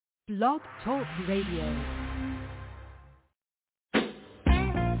Blog Talk Radio.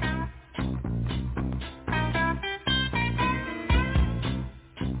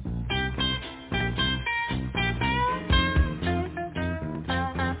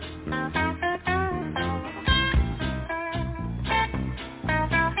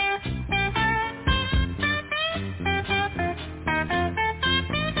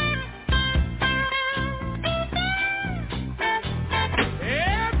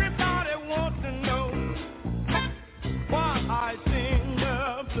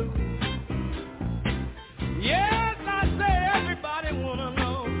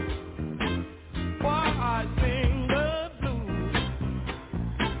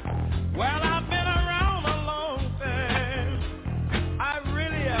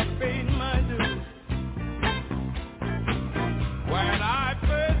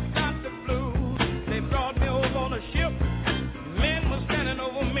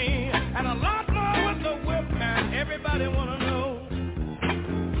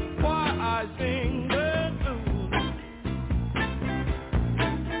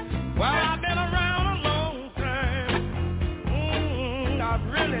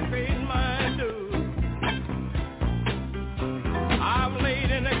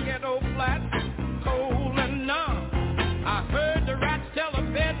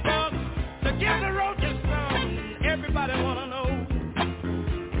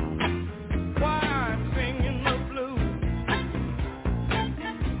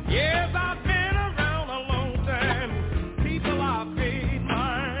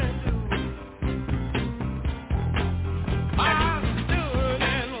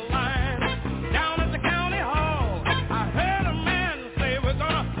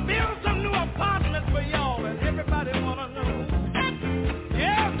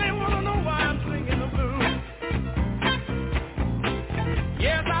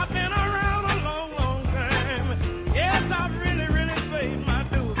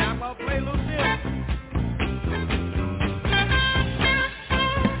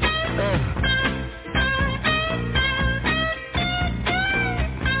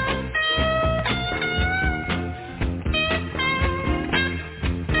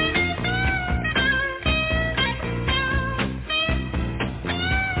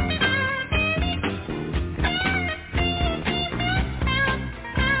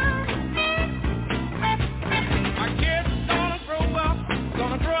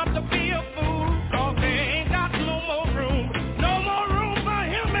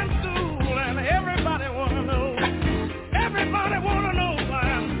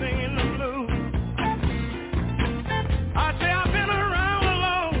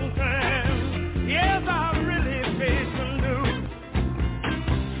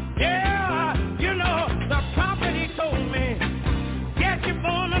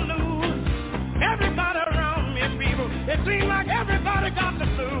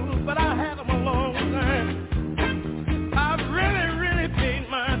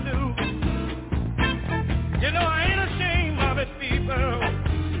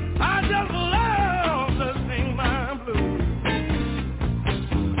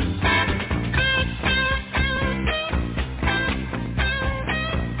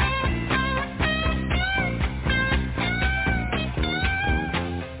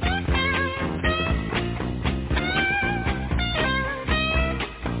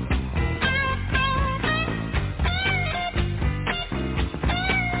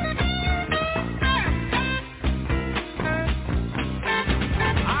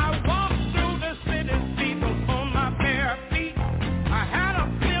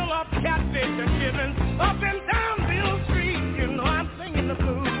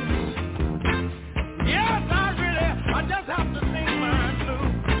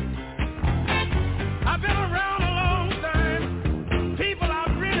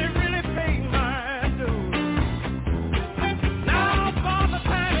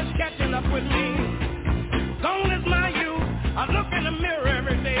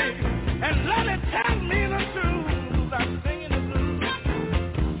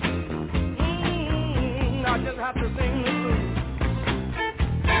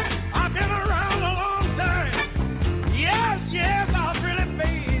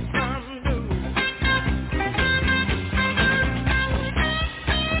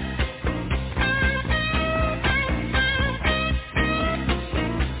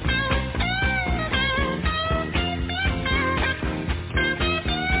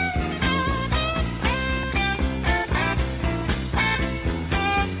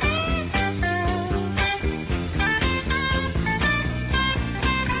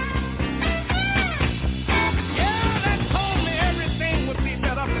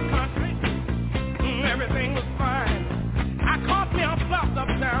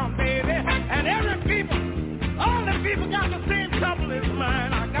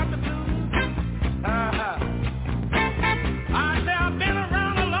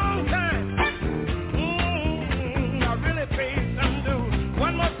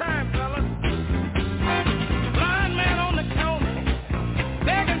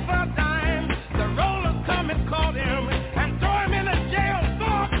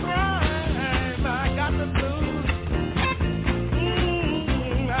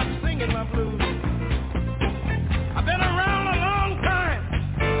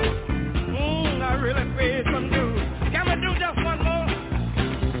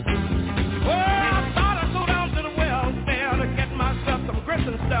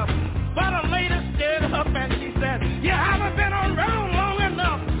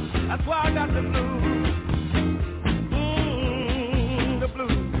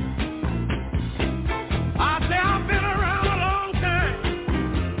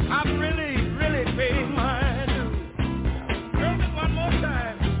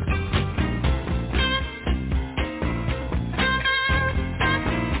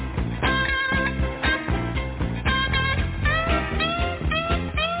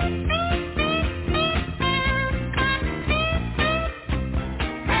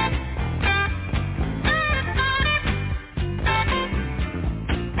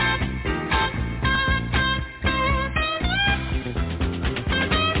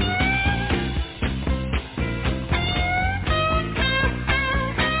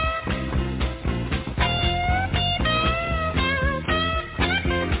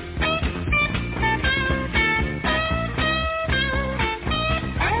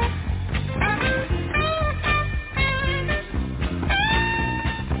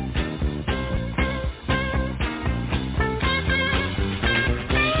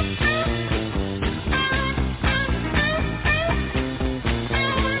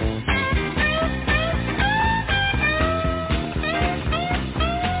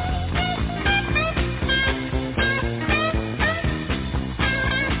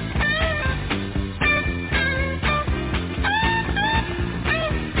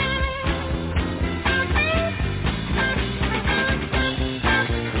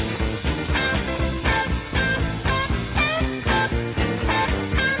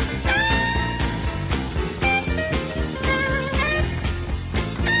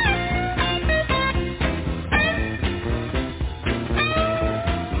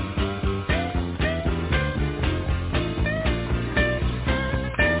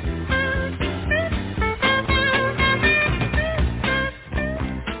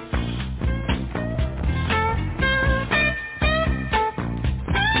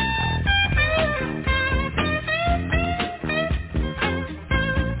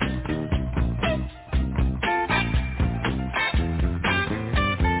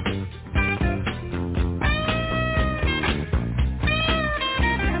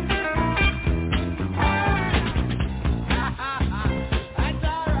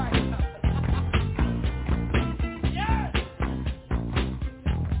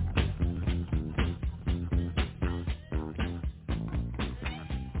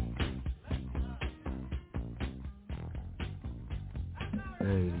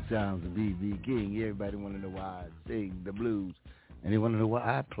 Hey, the sounds of B.B. King. Everybody want to know why I sing the blues, and they want to know why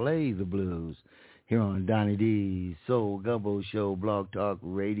I play the blues here on Donny's Soul Gumbo Show, Blog Talk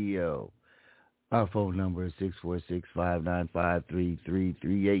Radio. Our phone number is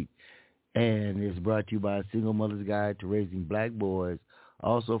 646-595-3338, and it's brought to you by A Single Mother's Guide to Raising Black Boys,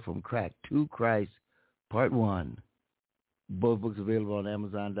 also from Crack to Christ, Part 1. Both books available on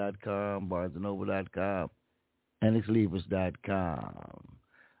Amazon.com, BarnesandNoble.com, and XLibris.com.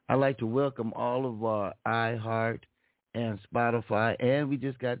 I'd like to welcome all of our iHeart and Spotify, and we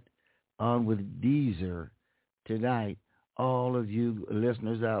just got on with Deezer tonight. All of you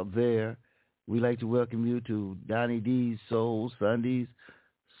listeners out there, we'd like to welcome you to Donny D's Soul Sundays,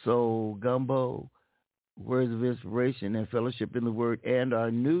 Soul Gumbo, Words of Inspiration and Fellowship in the Word, and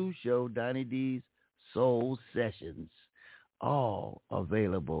our new show, Donny D's Soul Sessions, all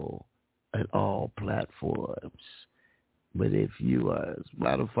available at all platforms. But if you are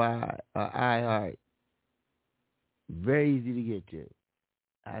Spotify or iHeart, very easy to get to.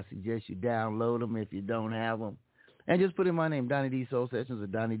 I suggest you download them if you don't have them. And just put in my name, Donny D Soul Sessions or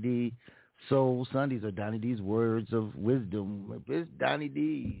Donny D Soul Sundays or Donny D's Words of Wisdom. It's Donny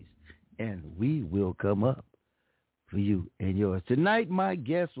D's. And we will come up for you and yours. Tonight, my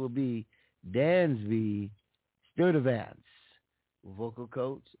guest will be DANSBY Sturdivant, vocal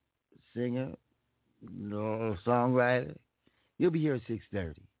coach, singer, songwriter. You'll be here at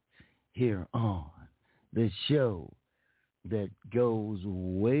 6:30 here on the show that goes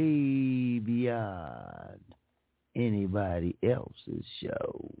way beyond anybody else's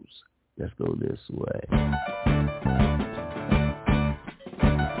shows. Let's go this way.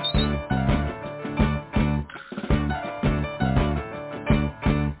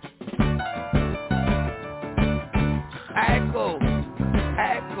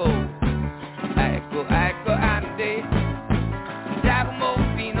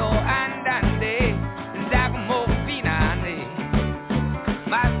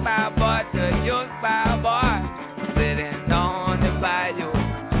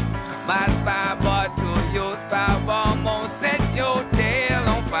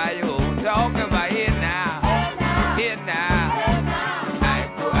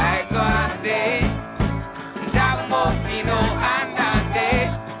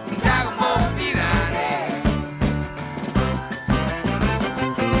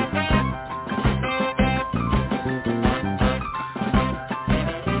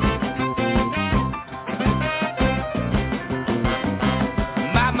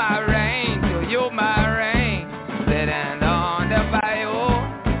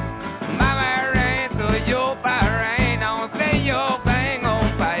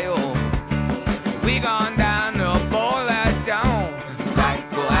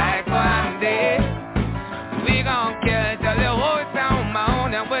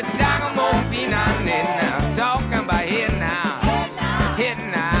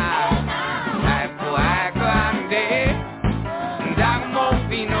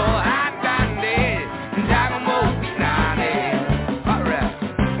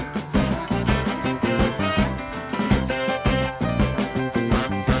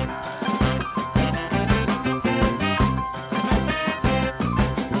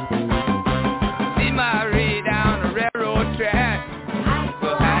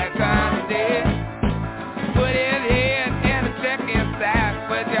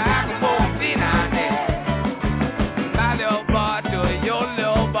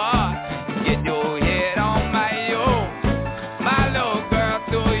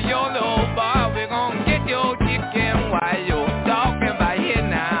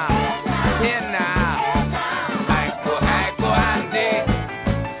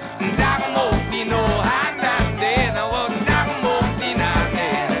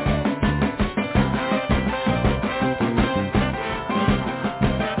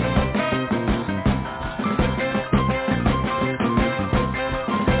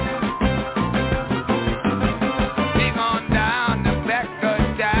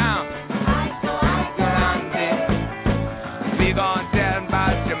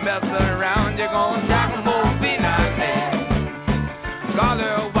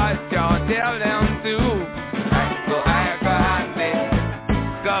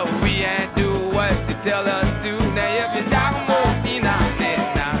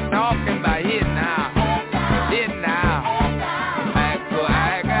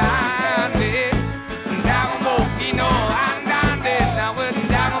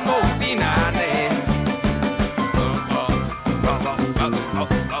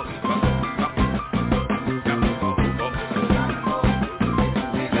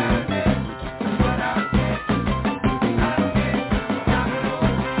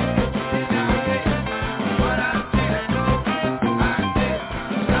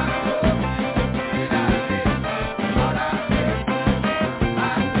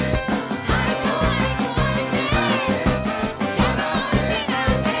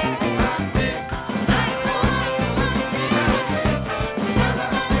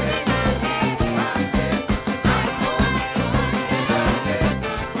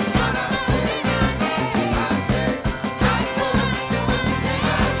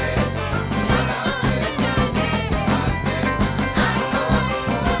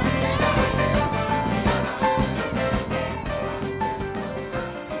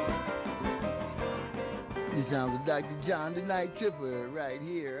 sound, the Night Tripper, right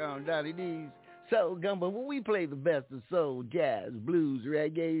here on Donnyds Soul Gumbo, where we play the best of soul, jazz, blues,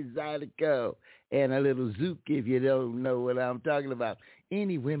 reggae, ZYDECO, and a little zouk if you don't know what I'm talking about.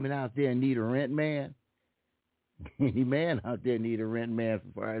 Any women out there need a rent man? Any man out there need a rent man as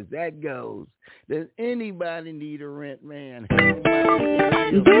far as that goes? Does anybody need a rent man?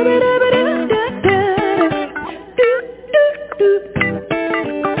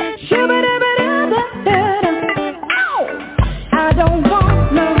 I don't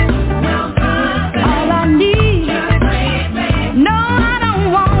want no, all I need. No, I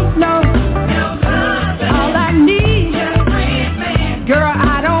don't want no, all I need. Girl,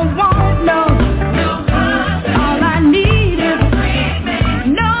 I don't want no, all I need.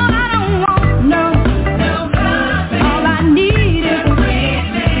 No, I don't want no, all I need.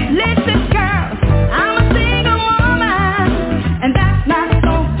 Listen, girl, I'm a single woman, and that's not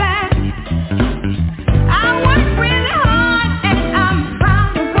so bad. I work really hard and I'm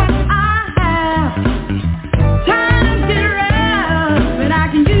proud of what I have. Times get rough and I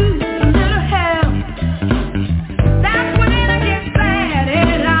can use a little help. That's when I get sad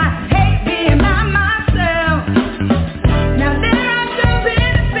and I hate being by myself. Now there are some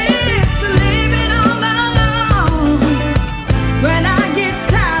benefits to living all alone. When I get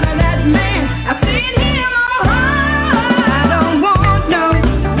tired of that man, I send him on home. I don't want no,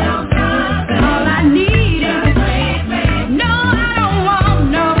 all I need is no, I don't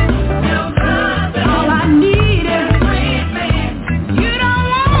want no, all I need is you don't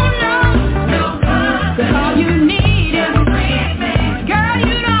want no, 'cause all you need is girl,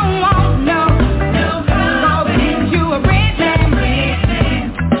 you don't want no, go get you a rent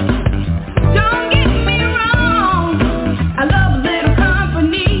man. Don't get me wrong, I love a little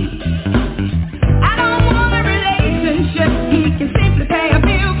company. I don't want a relationship, he can simply pay a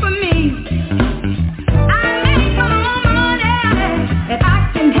bill for me. I make my own money, and I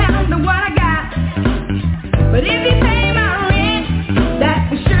can handle what I got. But if you pay my rent,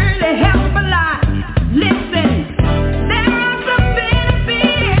 that will surely help a lot. Listen, there are some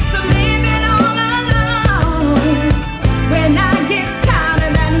benefits to living all alone. When I get tired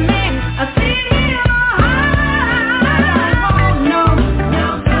of that man, I send him home. I don't want no,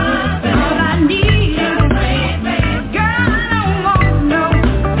 all I need is girl, I don't want no,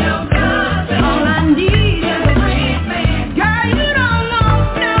 all I need is girl, you don't want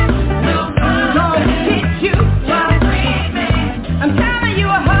no, go get you a, I'm telling you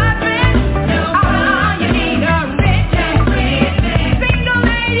a husband, all you need a rich man, single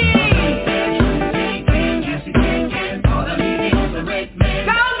lady,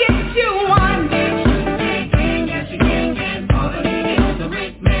 go get you one,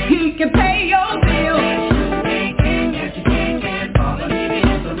 he can pay your bills,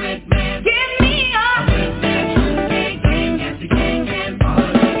 give me a,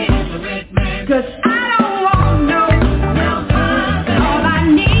 'cause I don't want no, all I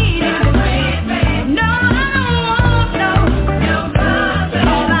need is no, I don't want no,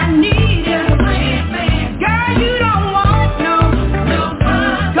 all I need is girl, you don't want no,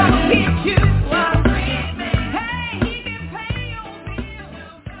 go get you a, hey, he can pay your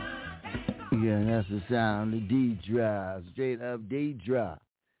bills. Yeah, that's the sound of D-Drop, straight up D-Drop.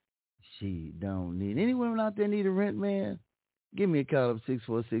 She don't need. Any women out there need a rent man? Give me a call up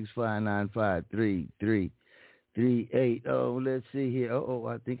 646-595-3338. Oh, let's see here. Oh,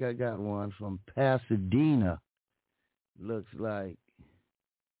 I think I got one from Pasadena. Looks like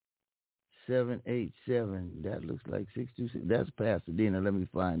 787. That looks like 626. That's Pasadena. Let me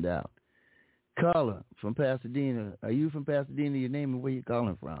find out. Caller from Pasadena. Are you from Pasadena? Your name and where you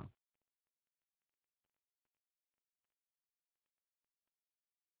calling from?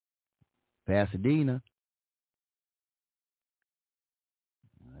 Pasadena.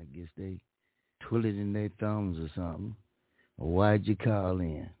 I guess they twiddled in their thumbs or something. Or why'd you call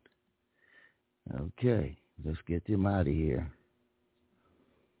in? Okay, let's get them out of here.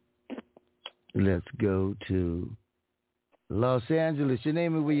 Let's go to Los Angeles. Your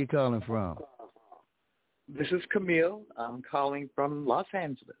name and where you calling from? This is Camille. I'm calling from Los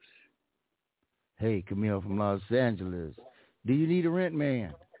Angeles. Hey, Camille from Los Angeles. Do you need a rent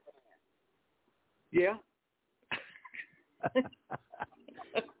man? Yeah.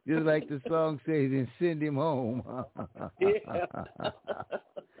 Just like the song says, and send him home. Yeah.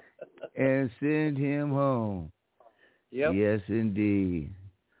 And send him home. Yep. Yes, indeed.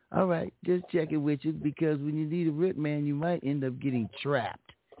 All right, just checking with you because when you need a rent man, you might end up getting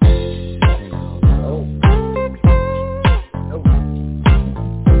trapped. Oh.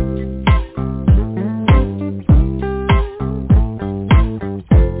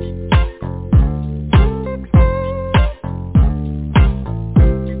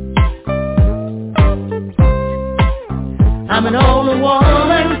 I'm an older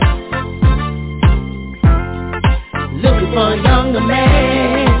woman looking for a younger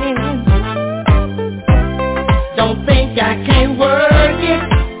man. Don't think I can't work it,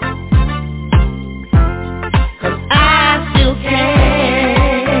 'cause I still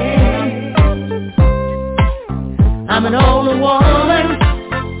can. I'm an older woman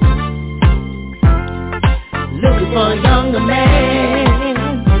looking for a younger man.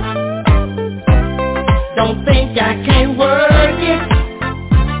 Don't think I can't work it,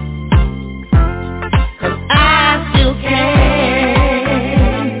 'cause I still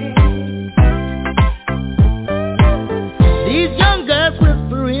can. These young girls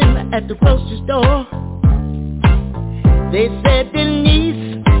whispering at the grocery store, they said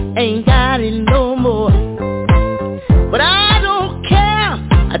Denise ain't got it no more. But I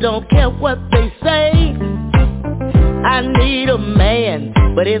don't care what they say. I need a man,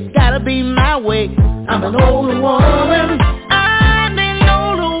 but it's gotta be my way. I'm an older woman, I'm an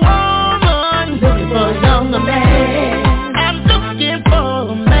older woman looking for a younger man. I'm looking for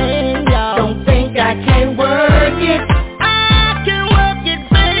a man, y'all. Don't think I can't work it, I can work it,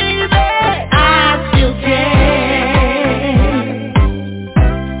 baby. I still can.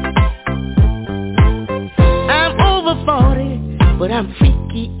 I'm over 40, but I'm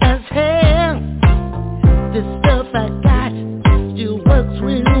freaky as hell. This stuff I got still works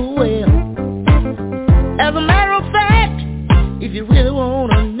real well. As a matter of fact, if you really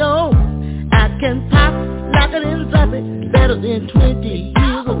wanna know, I can pop, lock it and drop it better than 20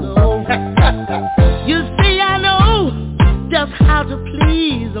 years ago. You see, I know just how to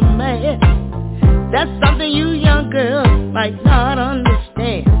please a man. That's something you young girls might not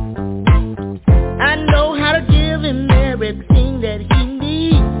understand. I know how to give him everything that he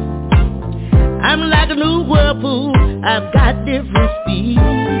needs. I'm like a new whirlpool, I've got different speeds.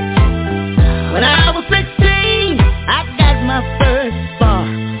 When I was 16, I got my first spark.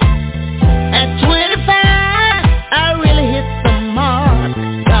 At 25, I really hit the mark.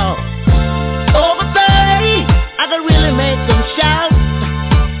 Dog. Over 30, I could really make them shout.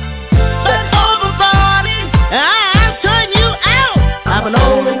 But over 40, I'll turn you out. I'm an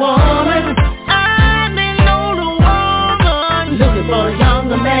older woman, I'm an older woman looking for a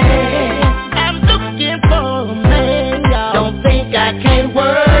younger man. For a man, y'all. Don't think I can't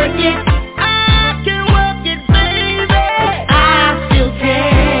work it, I can work it, baby. I still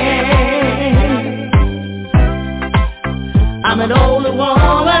can. I'm an older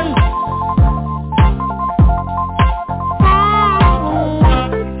woman.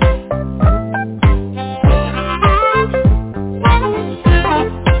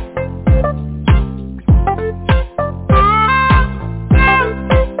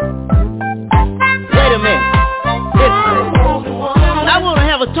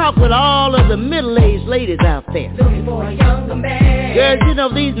 Talk with all of the middle-aged ladies out there. Looking for a younger man. Girls, you know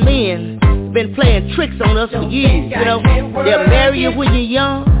these men been playing tricks on us for years. You know, they'll marry you when you're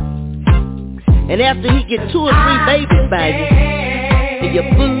young, and after he get 2 or 3 babies by you, and your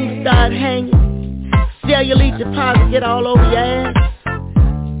boobs start hanging, cellulite deposit get all over your ass,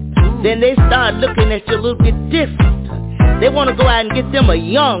 then they start looking at you a little bit different. They want to go out and get them a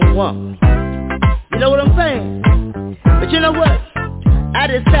young woman. You know what I'm saying? But you know what? I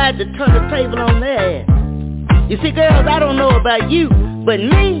decided to turn the table on their ass. You see, girls, I don't know about you, but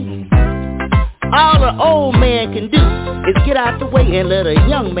me, all an old man can do is get out the way and let a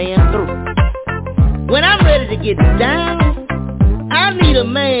young man through. When I'm ready to get down, I need a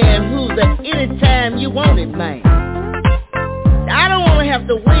man who's an anytime you want it man. I don't want to have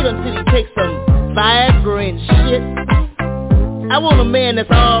to wait until he takes some Viagra and shit. I want a man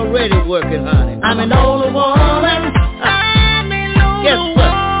that's already working, honey. I'm an older woman. Guess what?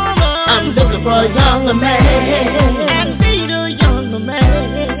 I'm looking for a younger man. I need a younger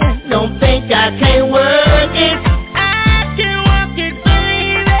man. Don't think I can't work it, I can work it,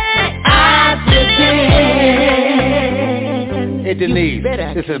 baby. I still can. Hey Denise,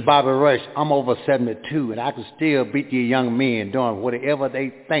 this is Bobby Rush. I'm over 72 and I can still beat these young men doing whatever they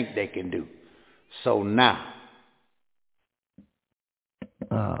think they can do. So now.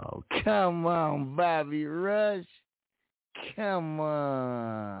 Oh, come on, Bobby Rush. Come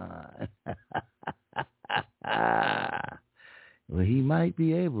on. Well, he might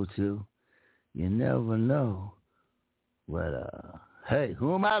be able to. You never know. But, hey,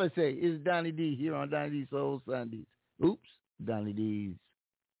 who am I to say? It's Donny D here on Donny D Soul Sundays. Oops, Donny D's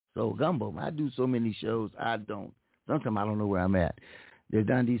Soul Gumbo. I do so many shows, I don't. Sometimes I don't know where I'm at. There's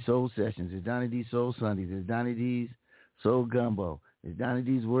Donny D Soul Sessions. There's Donny D Soul Sundays. There's Donny D's Soul Gumbo. There's Donny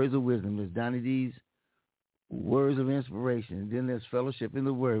D's Words of Wisdom. There's Donny D's Words of Inspiration. And then there's Fellowship in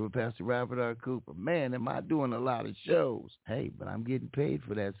the Word with Pastor Robert R. Cooper. Man, am I doing a lot of shows. Hey, but I'm getting paid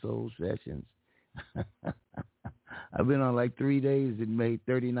for that Soul Sessions. I've been on like 3 days and made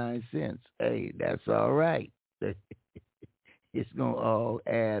 39 cents. Hey, that's all right. It's going to all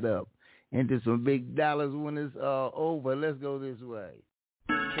add up into some big dollars when it's all over. Let's go this way.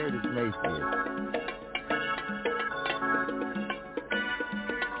 Curtis Mayfield.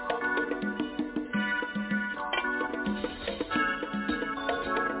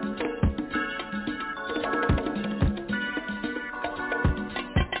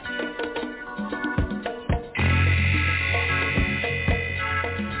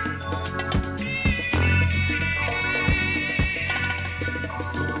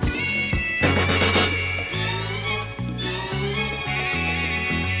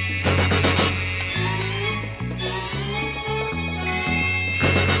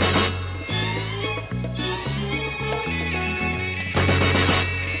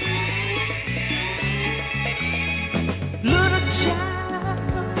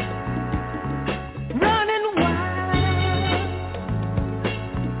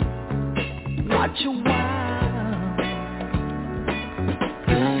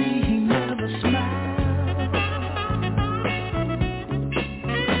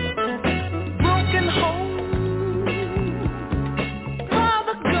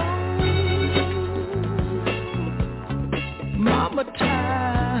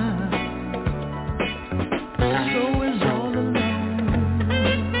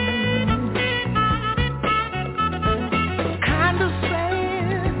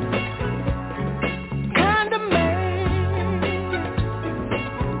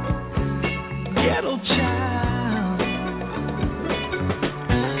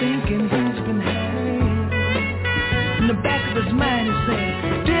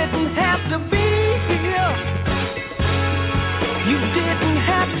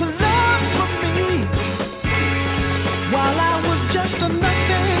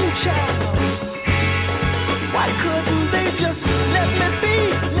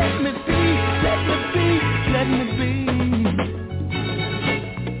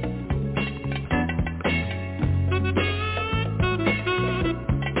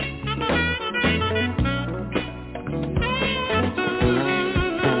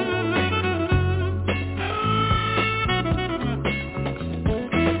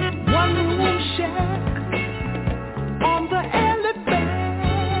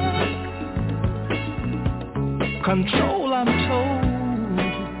 Control, I'm told,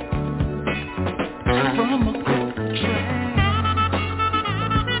 from a cold track.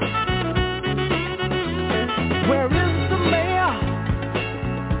 Where is the mayor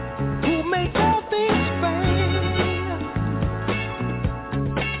who made all things fair?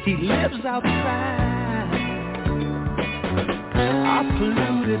 He lives outside our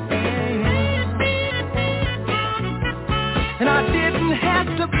polluted air, and I didn't have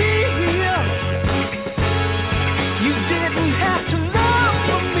to be here. You didn't have to love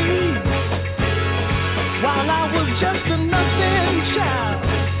for me while I was just a nothing child.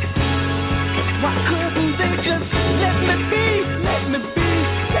 Why couldn't they just let me be, let me be,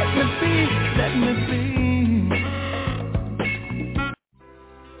 let me be, let me be?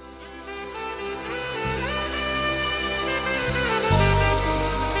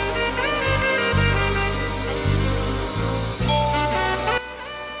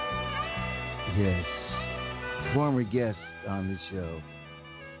 Yes. Former guest on the show,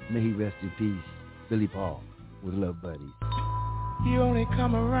 may he rest in peace, Billy Paul with Love Buddies. You only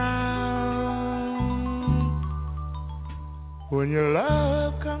come around when your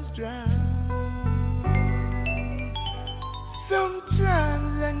love comes dry.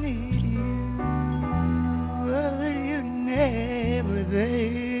 Sometimes I need you, but you're never there.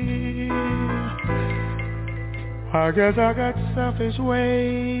 I guess I got selfish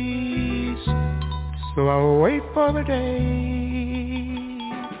ways, so I'll wait for the day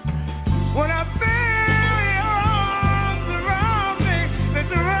when I feel your arms around me. They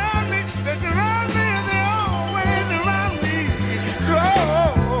surround me, they surround me, and they always around me.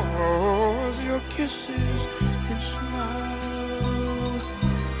 'Cause your kisses and smiles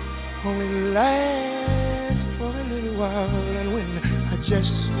only last for a little while, and when I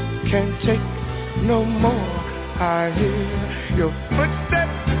just can't take no more, I hear your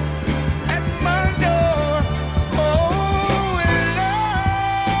footsteps at my door. Oh, and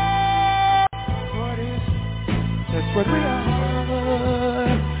love, what is, that's what we are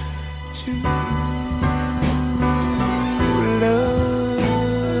to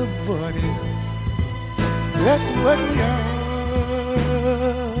love, buddy. That's what we are.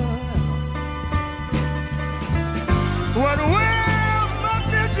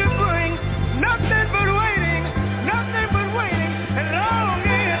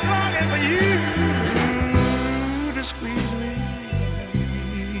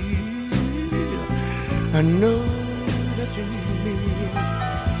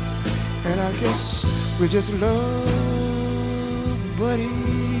 we're just love buddies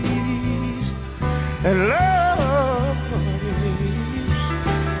and love buddies.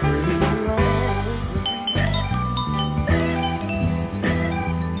 We're love buddies.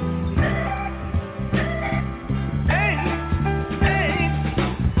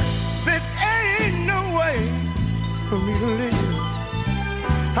 Ain't no way for me to live.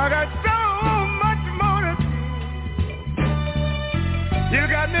 I got so much more to do. You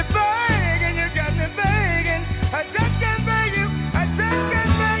got me begging, you got me begging. I just can't beg you, I just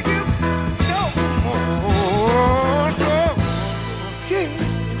can't beg you no more. No, kiss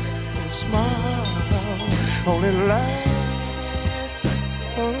and smile only lasts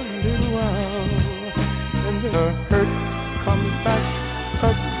a little while, and the hurt comes back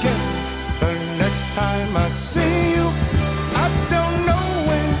again. The next time I see you, I don't know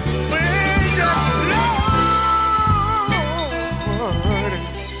when. We're just love buddies.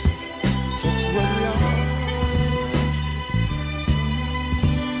 That's what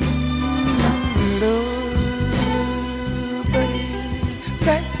we are. Love buddies.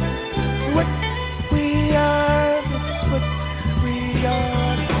 That's what we are. That's what we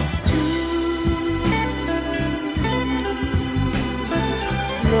are too.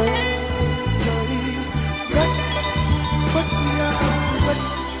 Love buddies. That's what we are. What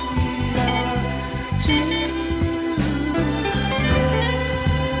we are too. Love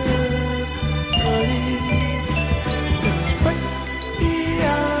buddies. That's what we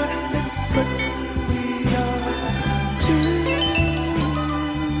are. That's what we are too.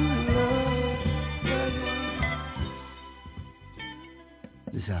 Love buddies.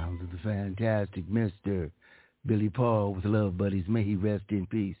 The sounds of the fantastic Mr. Billy Paul with Love Buddies. May he rest in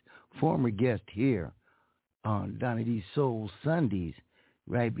peace. Former guest here on Donny's Soul Sundays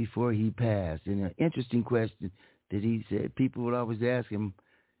right before he passed. And an interesting question that he said, people would always ask him,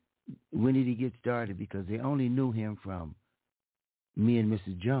 when did he get started? Because they only knew him from Me and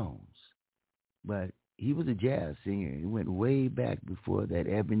Mrs. Jones. But he was a jazz singer. He went way back before that.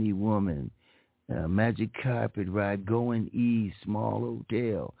 Ebony Woman, Magic Carpet Ride, Going East, Small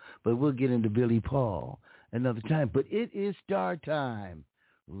Hotel. But we'll get into Billy Paul another time. But it is star time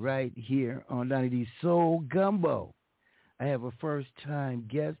right here on Donny's Soul Gumbo. I have a first-time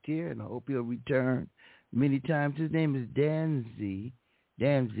guest here, and I hope he'll return many times. His name is DANSBY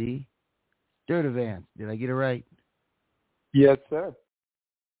Sturdivant. Did I get it right? Yes, sir.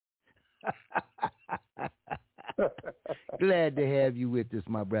 Glad to have you with us,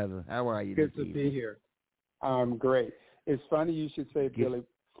 my brother. How are you? Good to be here. I'm great. It's funny you should say, Billy.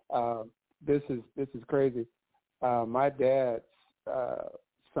 This is crazy. My dad's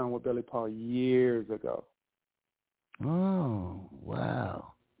sung with Billy Paul years ago. Oh,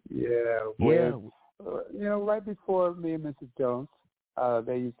 wow. Yeah. Right before Me and Mrs. Jones,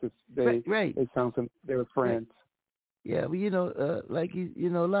 they sung some. They were friends. Yeah, well,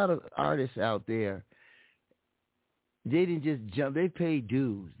 a lot of artists out there, they didn't just jump. They paid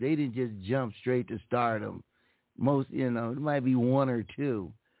dues. They didn't just jump straight to stardom. Most, it might be one or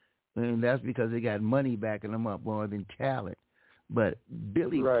two, and that's because they got money backing them up more than talent. But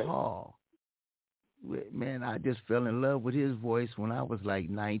Billy Paul, man, I just fell in love with his voice when I was like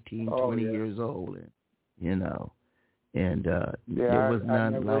 19, 20 years old, there was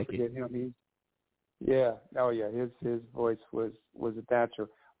none like it. Him. His voice was a natural.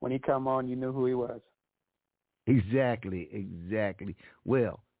 When he come on, you knew who he was. Exactly.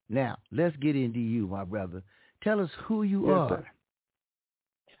 Well, now let's get into you, my brother. Tell us who you are. Sir.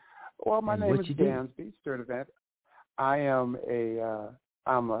 Well, my name is DANSBY Sturdivant. I am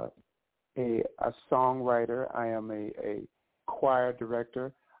I'm a songwriter. I am a choir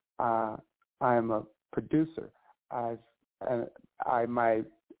director. I am a producer. My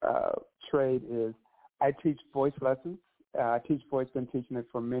trade is I teach voice lessons. I teach voice. Been teaching it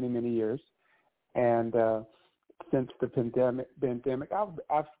for many, many years, and since the pandemic,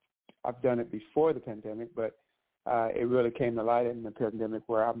 I've done it before the pandemic, but it really came to light in the pandemic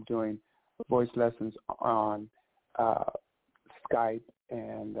where I'm doing voice lessons on Skype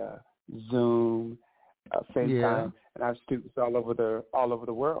and Zoom, FaceTime, and I have students all over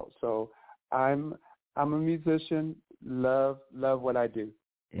the world. So I'm a musician. Love what I do.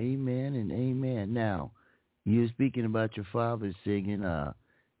 Amen and amen. Now, you're speaking about your father singing. I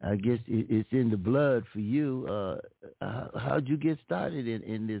guess it's in the blood for you. How'd you get started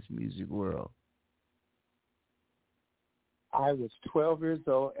in this music world? I was 12 years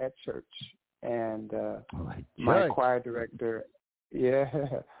old at church, and my choir director,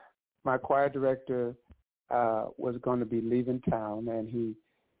 was going to be leaving town, and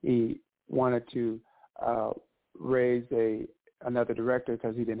he wanted to raise another director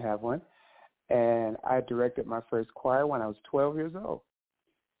because he didn't have one, and I directed my first choir when I was 12 years old.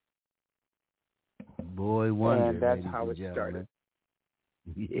 Boy wonder, and that's ladies how and it started.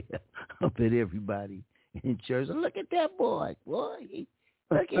 Yeah, I bet everybody in church, look at that boy, look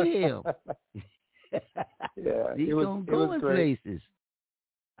at him. Yeah, He's going to go in places.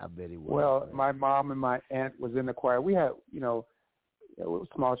 I bet he was. Well, my mom and my aunt was in the choir. We had, it was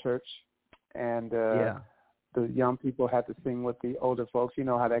a small church, and the young people had to sing with the older folks. You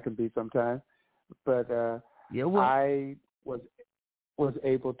know how that can be sometimes. But I was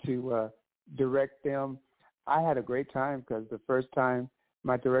able to direct them. I had a great time because the first time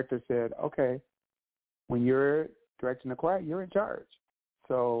my director said, okay, when you're directing the choir, you're in charge.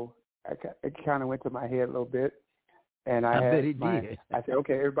 So it kind of went to my head a little bit. And I said,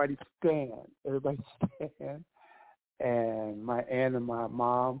 okay, everybody stand. Everybody stand. And my aunt and my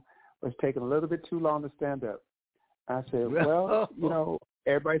mom was taking a little bit too long to stand up. I said, well,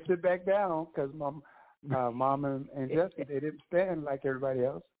 everybody sit back down because my mom and Jesse, they didn't stand like everybody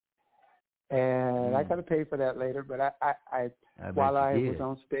else. And I got to pay for that later. But I while I was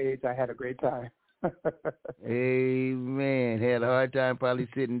on stage, I had a great time. Amen. Had a hard time probably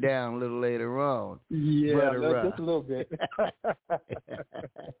sitting down a little later on. Yeah, just a little bit.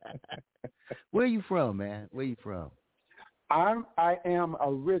 Where you from, man? Where you from? I am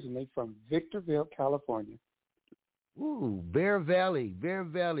originally from Victorville, California. Ooh, Bear Valley,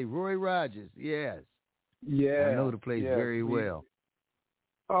 Roy Rogers, yes. Yeah. I know the place very well.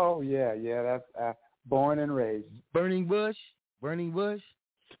 Oh, yeah, that's born and raised. Burning Bush?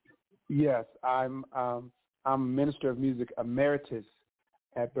 Yes, I'm Minister of Music Emeritus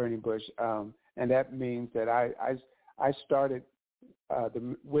at Burning Bush, and that means that I started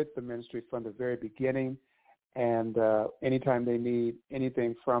with the ministry from the very beginning, and anytime they need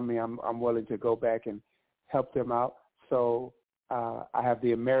anything from me, I'm willing to go back and help them out. So I have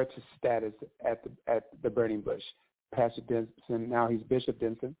the emeritus status at the Burning Bush. Pastor Denson, now he's Bishop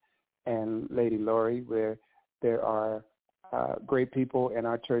Denson, and Lady Lori, where there are great people, and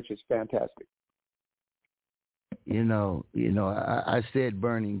our church is fantastic. I said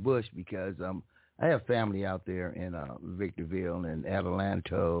Burning Bush because I have family out there in Victorville and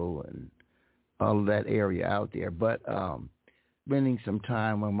Adelanto and all of that area out there. But spending some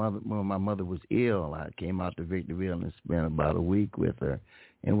time when my mother was ill, I came out to Victorville and spent about a week with her.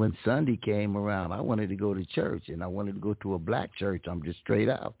 And when Sunday came around, I wanted to go to church, and I wanted to go to a black church. I'm just straight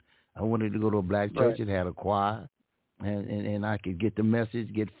out. I wanted to go to a black church that had a choir. And I could get the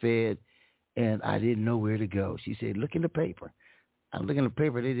message, get fed, and I didn't know where to go. She said, look in the paper. I looked in the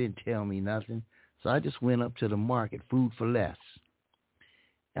paper. They didn't tell me nothing. So I just went up to the market, Food for Less,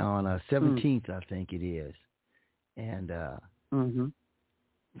 on 17th, I think it is. And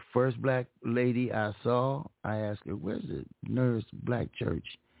first black lady I saw, I asked her, where's the nearest black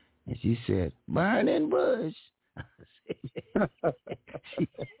church? And she said, Burning Bush.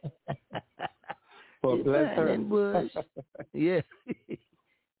 Well, bless her. Bush. Yeah.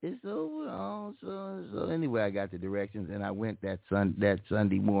 It's over. So anyway, I got the directions, and I went that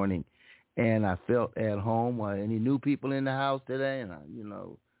Sunday morning, and I felt at home. Any new people in the house today? And I,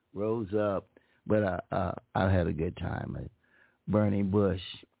 rose up. But I had a good time at Burning Bush.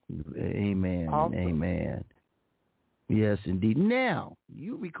 Amen. Awesome. Amen. Yes, indeed. Now,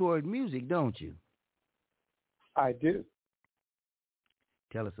 you record music, don't you? I do.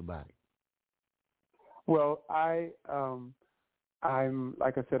 Tell us about it. Well, I'm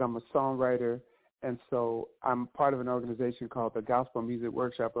like I said, I'm a songwriter, and so I'm part of an organization called the Gospel Music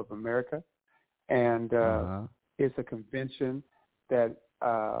Workshop of America, and it's a convention that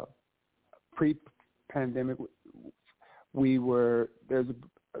pre-pandemic there's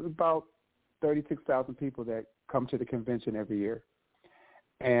about 36,000 people that come to the convention every year,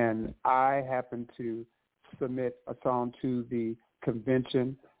 and I happen to submit a song to the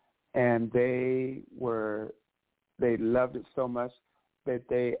convention, and they loved it so much that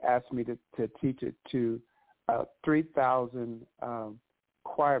they asked me to teach it to 3,000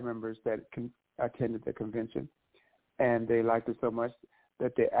 choir members that attended the convention, and they liked it so much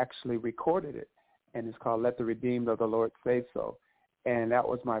that they actually recorded it, and it's called Let the Redeemed of the Lord Say So, and that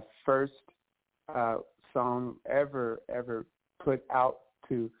was my first song ever put out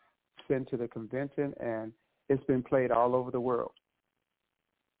to send to the convention, and it's been played all over the world.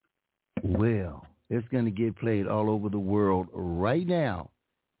 Well, it's going to get played all over the world right now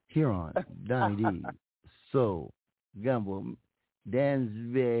here on Donnyds, Soul, Gumbo,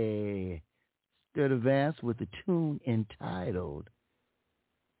 DANSBY, Sturdy Vance with the tune entitled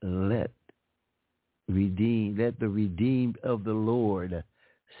Let the Redeemed of the Lord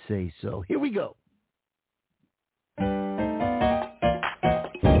Say So. Here we go.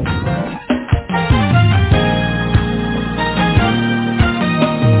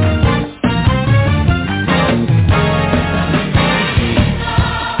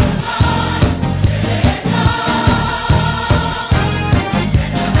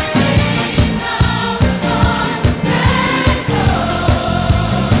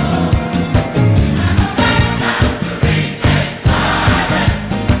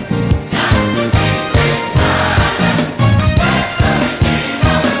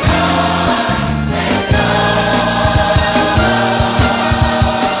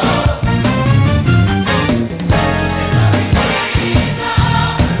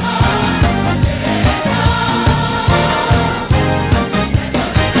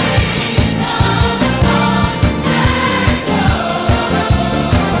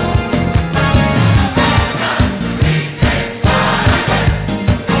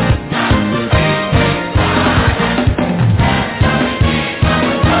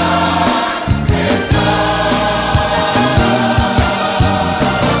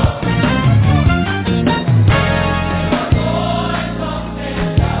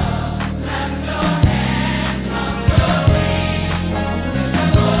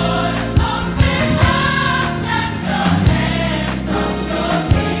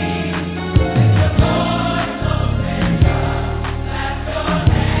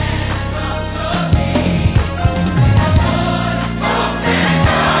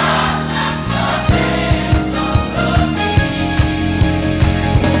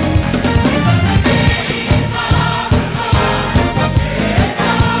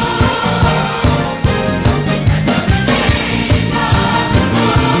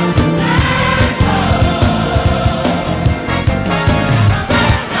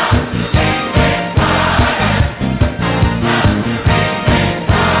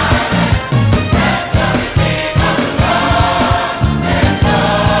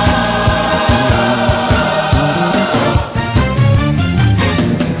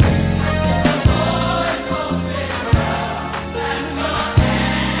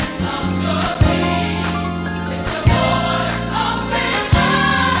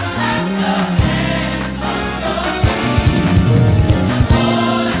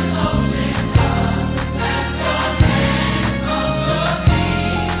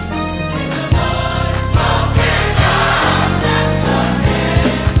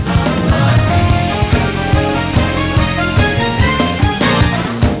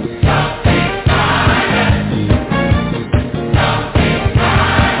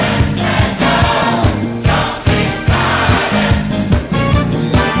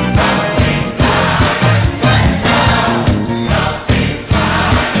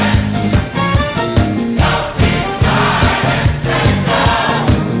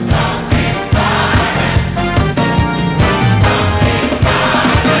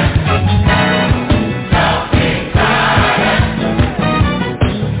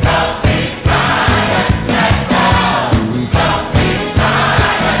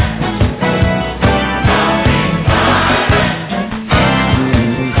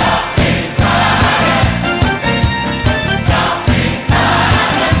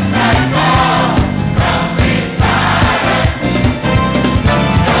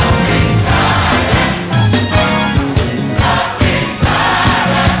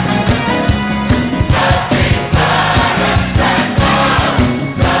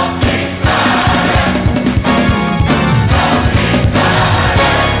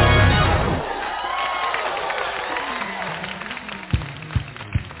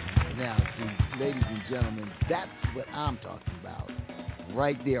 ladies and gentlemen, that's what I'm talking about.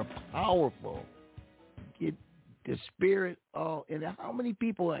 Right there, powerful. Get the spirit all. And how many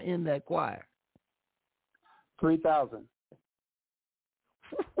people are in that choir? 3,000.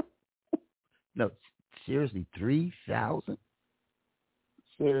 No, seriously, 3,000?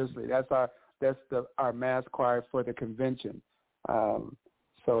 Seriously, that's our mass choir for the convention. So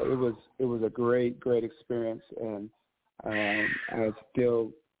it was a great experience, and I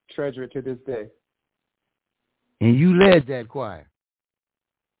still treasure it to this day. And you led that choir?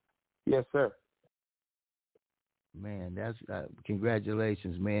 Yes, sir. Man, that's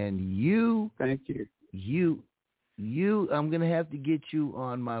congratulations, man. Thank you. You. I'm gonna have to get you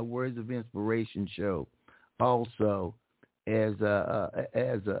on my Words of Inspiration show, also as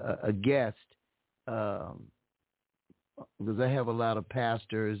a guest, because I have a lot of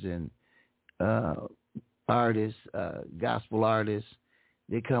pastors and artists, gospel artists.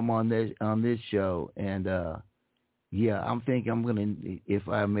 They come on this show, and yeah, I'm thinking I'm gonna, if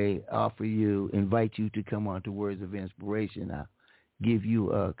I may, invite you to come on to Words of Inspiration. I'll give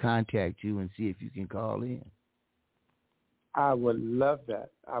you contact you and see if you can call in. I would love that.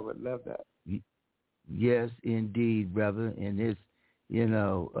 Yes, indeed, brother. And it's,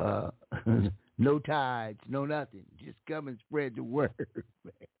 no tides, no nothing. Just come and spread the word.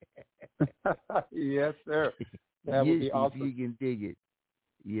 Yes, sir. That would be awesome. If you can dig it.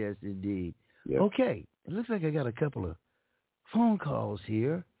 Yes, indeed. Yep. Okay. It looks like I got a couple of phone calls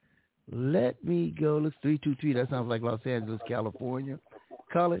here. Let me go. Looks 323. That sounds like Los Angeles, California.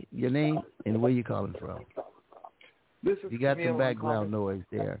 Caller, your name and where you calling from. This is you got Camille. some background noise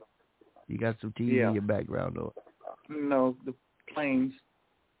there. You got some TV in your background noise. No, the planes.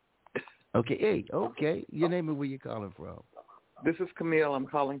 Okay. Hey, okay. Your name and where you calling from. This is Camille. I'm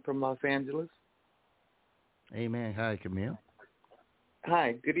calling from Los Angeles. Hey, man. Hi, Camille.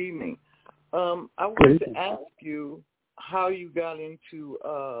 Hi. Good evening. I wanted to ask you how you got into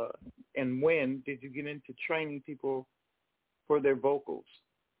and when did you get into training people for their vocals?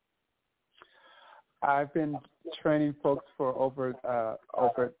 I've been training folks for over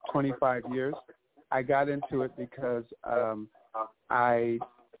 25 years. I got into it because I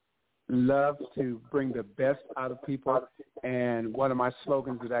love to bring the best out of people, and one of my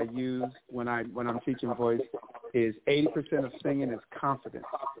slogans that I use when I'm teaching voice is 80% of singing is confidence.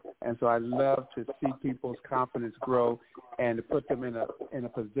 And so I love to see people's confidence grow and to put them in a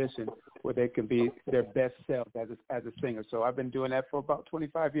position where they can be their best self as a singer. So I've been doing that for about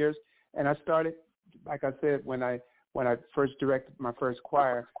 25 years, and I started, like I said, when I first directed my first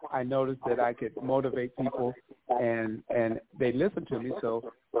choir, I noticed that I could motivate people, and they listened to me.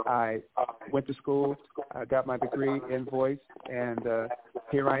 So I went to school, I got my degree in voice, and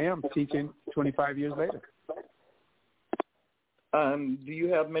here I am teaching 25 years later. Do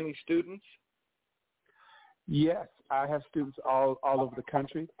you have many students? Yes, I have students all over the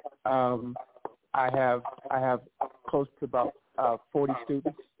country. I have close to about 40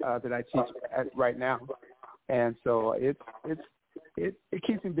 students that I teach right now, and so it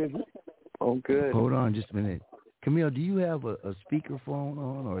keeps me busy. Oh, good. Hold on just a minute. Camille, do you have a speakerphone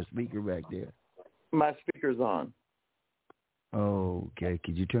on or a speaker back there? My speaker's on. Oh, okay.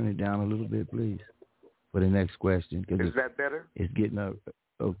 Could you turn it down a little bit, please, for the next question? Is that better? It's getting up.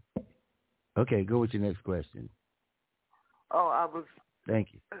 Oh, okay, go with your next question. Oh,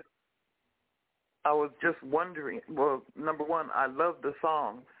 Thank you. I was just wondering. Well, number one, I love the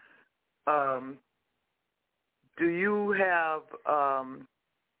song. Do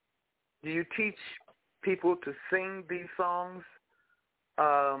you teach people to sing these songs?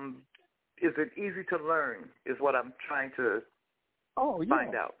 Is it easy to learn? Is what I'm trying to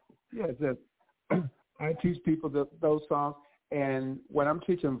find out. Yes, I teach people those songs, and when I'm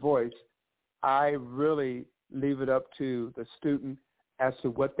teaching voice, I really leave it up to the student as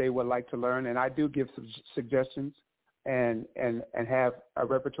to what they would like to learn, and I do give some suggestions and have a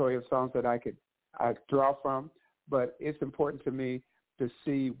repertory of songs that I draw from. But it's important to me to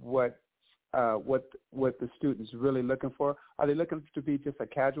see what the student's really looking for. Are they looking to be just a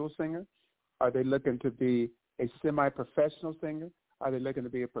casual singer? Are they looking to be a semi-professional singer? Are they looking to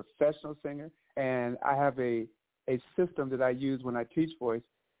be a professional singer? And I have a system that I use when I teach voice.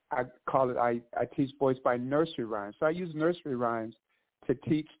 I call it, I teach voice by nursery rhymes. So I use nursery rhymes to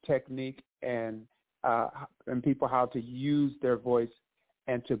teach technique and people how to use their voice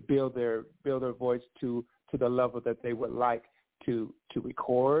and to build their voice to the level that they would like to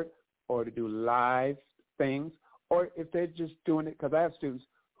record or to do live things, or if they're just doing it, because I have students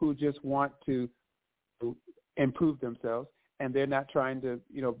who just want to improve themselves and they're not trying to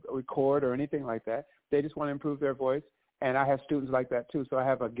record or anything like that. They just want to improve their voice, And I have students like that too. So I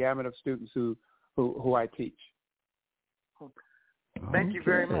have a gamut of students who I teach. Thank you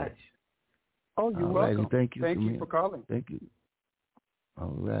very much. Oh, you're welcome. Thank you for calling. Thank you.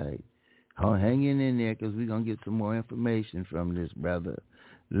 All right. Hang in there because we're going to get some more information from this brother.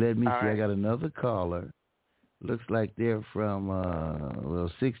 Let me see. Right. I got another caller. Looks like they're from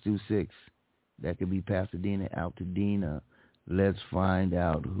 626. That could be Pasadena, Altadena. Let's find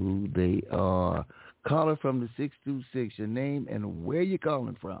out who they are. Caller from the 626, your name and where you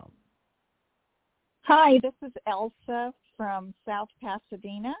calling from. Hi, this is Elsa from South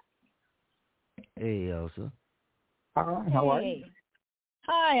Pasadena. Hey, Elsa. Hi, how are you?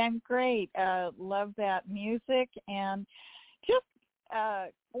 Hi, I'm great. Love that music, and just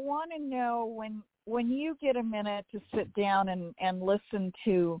want to know when you get a minute to sit down and listen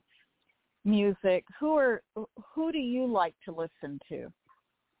to music, who do you like to listen to?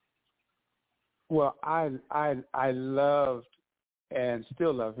 Well, I loved and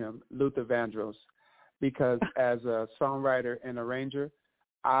still love him, Luther Vandross, because as a songwriter and arranger,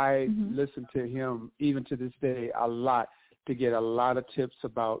 I listen to him even to this day a lot to get a lot of tips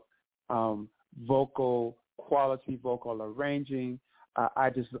about vocal quality, vocal arranging.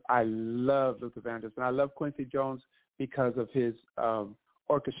 I love Luther Vandross, and I love Quincy Jones because of his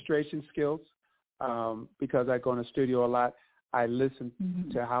orchestration skills. Because I go in the studio a lot, I listen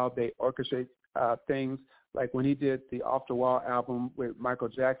to how they orchestrate things. Like when he did the Off the Wall album with Michael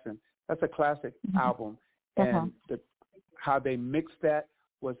Jackson, that's a classic album, and how they mixed that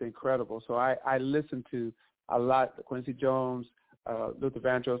was incredible. So I listen to a lot of Quincy Jones, Luther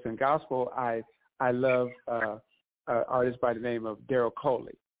Vandross, and gospel. I love artists by the name of Daryl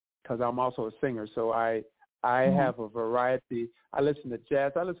Coley because I'm also a singer. So I have a variety. I listen to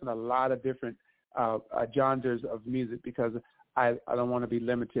jazz. I listen to a lot of different genres of music because I don't want to be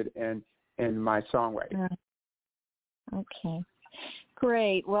limited in my songwriting. Okay,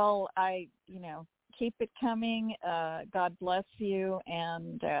 great. Well, keep it coming. God bless you,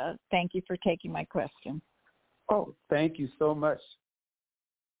 and thank you for taking my question. Oh, thank you so much.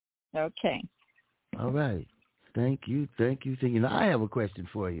 Okay. All right. Thank you. Now, I have a question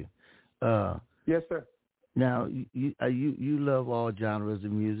for you. Yes, sir. Now, you love all genres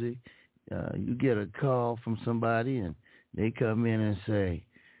of music. You get a call from somebody, and they come in and say,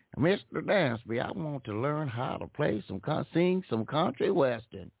 Mr. Dansby, I want to learn how to play sing some country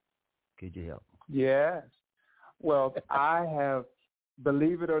western. Could you help? Yes. Well, I have,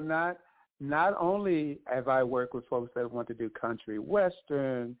 believe it or not only have I worked with folks that want to do country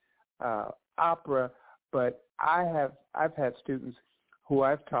western, opera, but I've had students who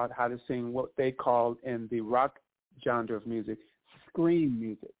I've taught how to sing what they call in the rock genre of music, scream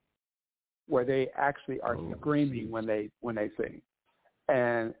music, where they actually are screaming when they sing.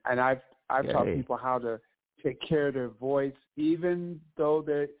 And I've taught people how to take care of their voice, even though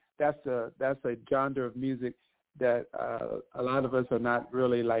that's a genre of music that a lot of us are not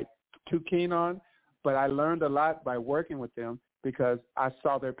really like too keen on. But I learned a lot by working with them because I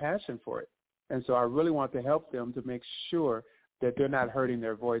saw their passion for it. And so I really want to help them to make sure that they're not hurting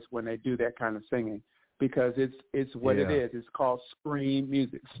their voice when they do that kind of singing, because it's what it is. It's called scream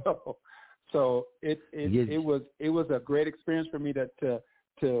music. So it was a great experience for me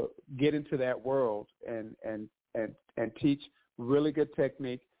to get into that world and teach really good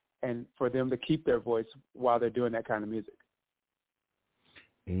technique and for them to keep their voice while they're doing that kind of music.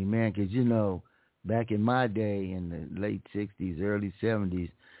 Amen. Because, back in my day in the late 60s, early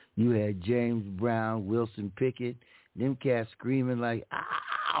 70s, you had James Brown, Wilson Pickett, them cats screaming like,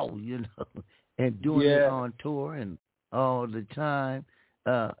 ow, and doing it on tour and all the time.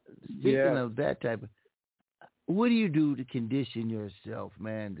 Speaking of that type of, what do you do to condition yourself,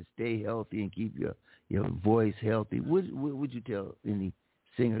 man, to stay healthy and keep your voice healthy? What would you tell any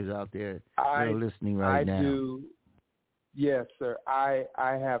singers out there that are listening right now? I do. Yes, sir. I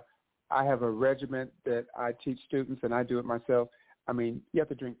have a regimen that I teach students, and I do it myself. I mean, you have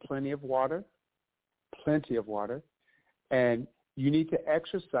to drink plenty of water, and you need to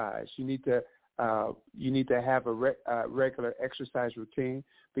exercise. You need to have a regular exercise routine,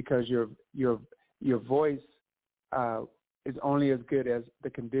 because your voice is only as good as the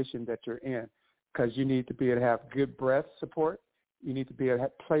condition that you're in, because you need to be able to have good breath support. You need to be able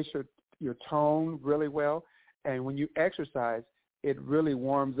to place your tone really well. And when you exercise, it really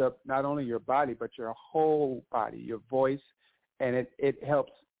warms up not only your body, but your whole body, your voice, and it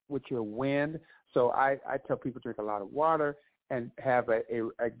helps with your wind. So I tell people to drink a lot of water and have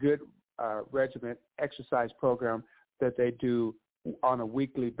a good regimen exercise program that they do on a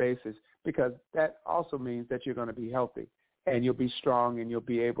weekly basis, because that also means that you're going to be healthy and you'll be strong and you'll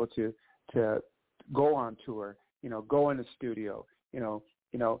be able to go on tour go in the studio,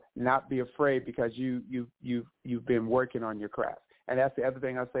 not be afraid because you've been working on your craft. And that's the other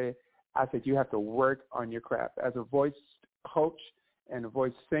thing I said you have to work on your craft. As a voice coach and a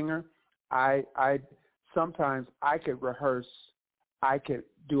voice singer, I sometimes I could rehearse, I could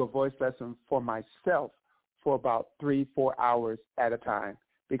do a voice lesson for myself for about 3-4 hours at a time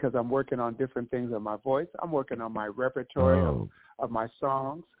because I'm working on different things of my voice. I'm working on my repertoire of my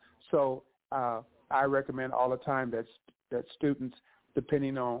songs. So I recommend all the time that students,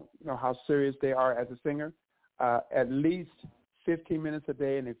 depending on how serious they are as a singer, at least 15 minutes a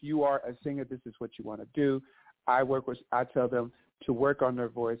day. And if you are a singer, this is what you want to do. I tell them to work on their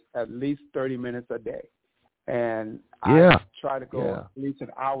voice at least 30 minutes a day. And I try to go at least an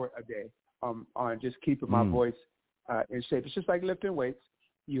hour a day on just keeping my voice in shape. It's just like lifting weights.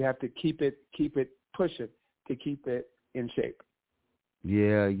 You have to keep it pushing to keep it in shape.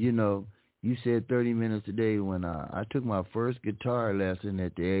 Yeah, you said 30 minutes a day. When I took my first guitar lesson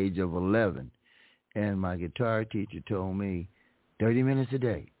at the age of 11, and my guitar teacher told me 30 minutes a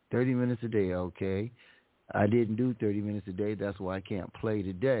day, okay? I didn't do 30 minutes a day. That's why I can't play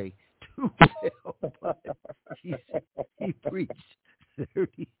today. He preached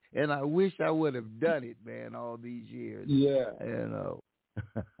 30, and I wish I would have done it, man, all these years. Yeah.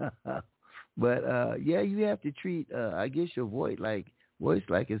 But, you have to treat, I guess, your voice like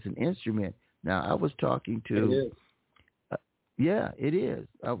it's an instrument. Now, I was talking to... It is. It is.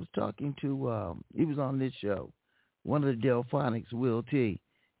 I was talking to, he was on this show, one of the Delphonics, Will T.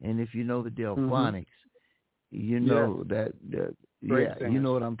 And if you know the Delphonics, you know that you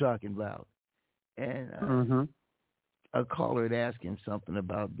know what I'm talking about. And a caller had asked him something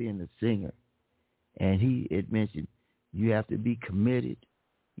about being a singer. And he had mentioned you have to be committed.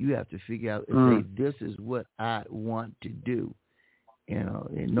 You have to figure out, say, this is what I want to do. And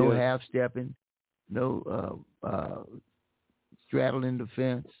no half-stepping, no straddling the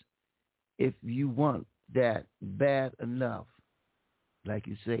fence. If you want that bad enough, like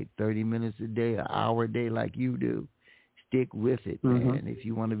you say, 30 minutes a day, an hour a day like you do, stick with it, man, if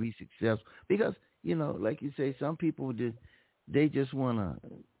you want to be successful. Because, like you say, some people, they just want to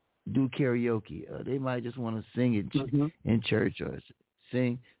do karaoke. They might just want to sing in church or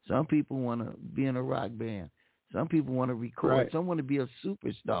sing. Some people want to be in a rock band. Some people want to record. Right. Some want to be a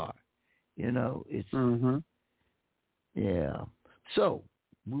superstar. It's yeah. So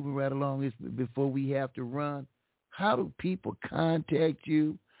moving right along, before we have to run, how do people contact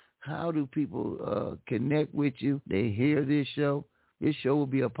you? How do people connect with you? They hear this show. This show will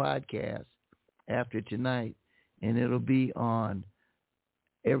be a podcast after tonight, and it'll be on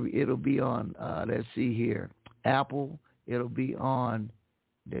let's see here, Apple. It'll be on,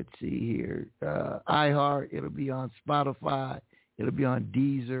 let's see here, iHeart. It'll be on Spotify. It'll be on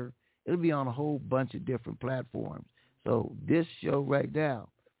Deezer. It'll be on a whole bunch of different platforms. So this show right now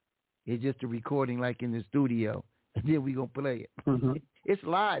is just a recording like in the studio, and then we're going to play it. It's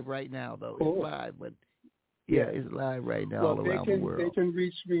live right now, though. Cool. It's live, but it's live right now all around the world. They can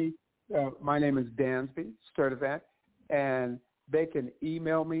reach me. My name is DANSBY, Sturdivant, and they can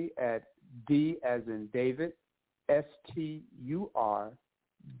email me at D as in David, STUR,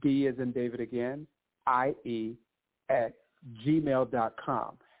 D as in David again, IE at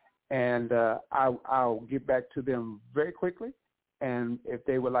gmail.com. And I'll get back to them very quickly. And if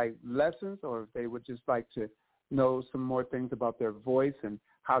they would like lessons or if they would just like to know some more things about their voice and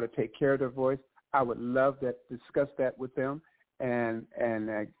how to take care of their voice, I would love to discuss that with them and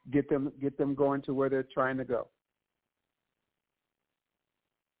get them going to where they're trying to go.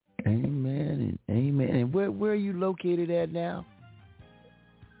 Amen and amen. And where are you located at now?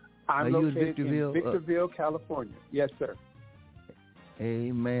 I'm located in Victorville, California. Yes, sir.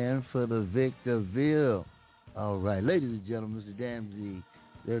 Amen for the Victorville. All right, ladies and gentlemen, Mr. DANSBY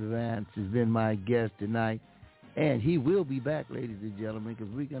ZYDECO has been my guest tonight, and he will be back, ladies and gentlemen,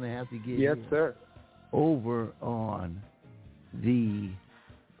 because we're going to have to get sir. over on the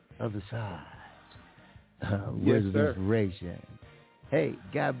other side. Words of inspiration. Hey,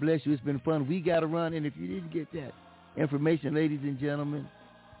 God bless you. It's been fun. We got to run, and if you didn't get that information, ladies and gentlemen,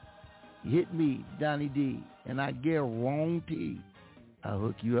 hit me, Donny D, and I guarantee I'll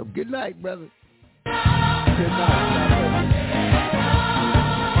hook you up. Good night, brother. Good night.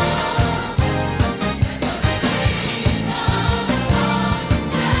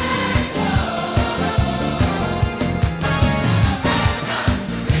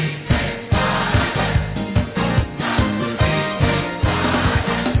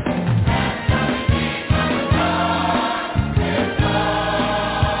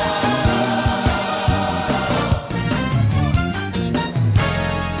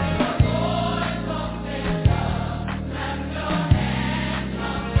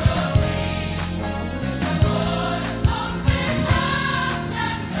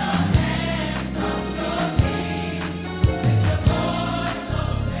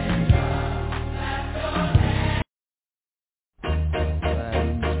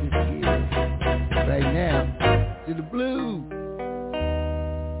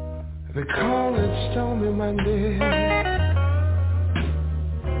 Monday,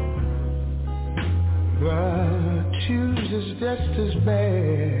 but Tuesday's just as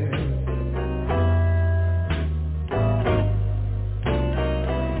bad.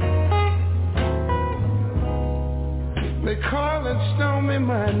 They call it Stormy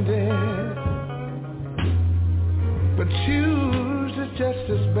Monday, but Tuesday's just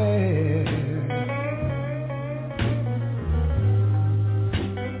as bad.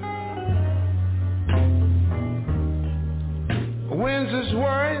 Wednesday's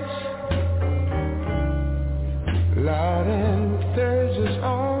worse, Lord, and Thursday's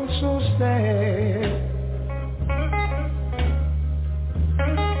also sad.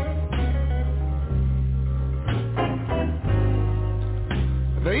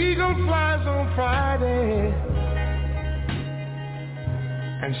 The eagle flies on Friday,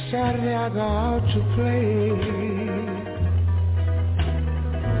 and Saturday I go out to play.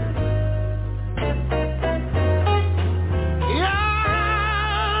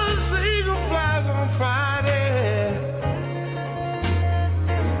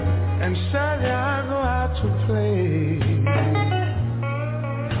 Saturday I go out to play.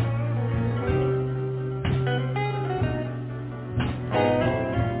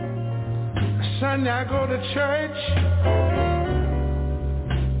 Sunday I go to church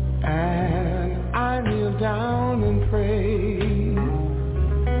and I kneel down and pray.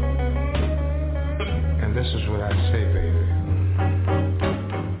 And this is what I say, baby.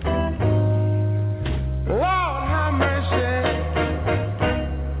 Lord, have mercy.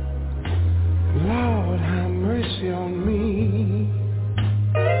 Lord, have mercy on me.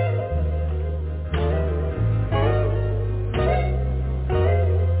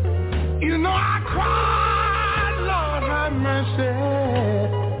 You know I cried, Lord, have mercy.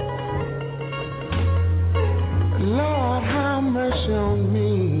 Lord, have mercy on me.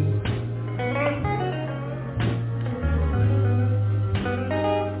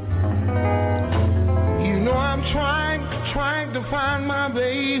 You know I'm trying to find my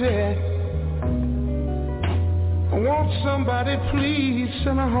baby. Won't somebody please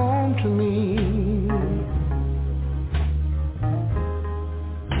send her home to me?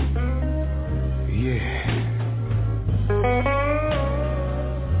 Yeah.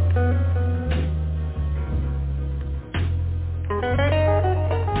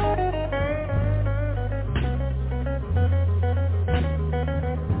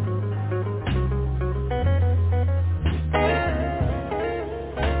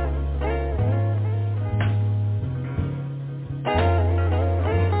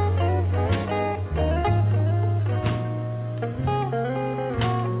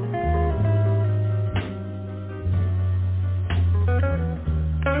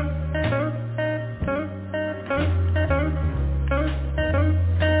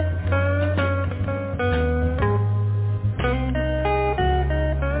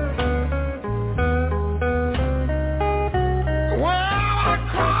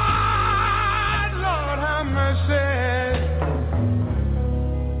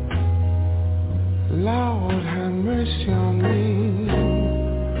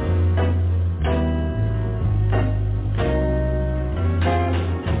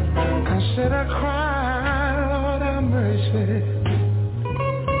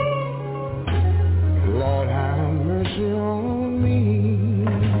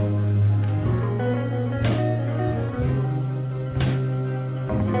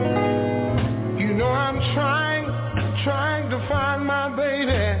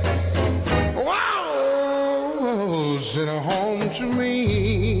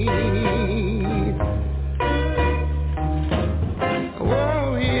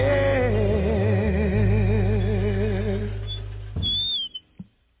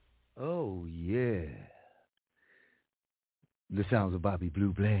 Sounds of Bobby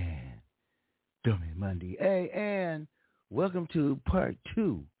Blue Bland, Stormy Monday. Hey, and welcome to part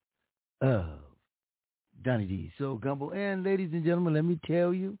 2 of Donnyds. So, Gumbo, and ladies and gentlemen, let me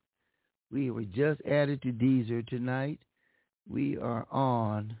tell you, we were just added to Deezer tonight. We are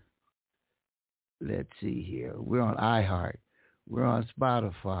on, let's see here, we're on iHeart, we're on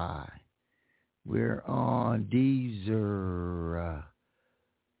Spotify, we're on Deezer,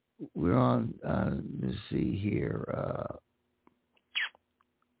 we're on, let's see here,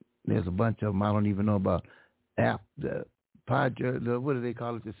 there's a bunch of them I don't even know about. App, the Padre, what do they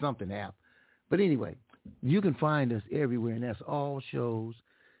call it? The something app. But anyway, you can find us everywhere, and that's all shows,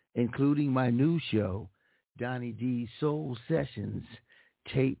 including my new show, Donny D Soul Sessions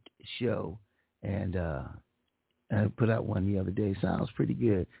taped show. And I put out one the other day. Sounds pretty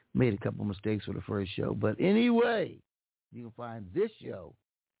good. Made a couple mistakes for the first show. But anyway, you can find this show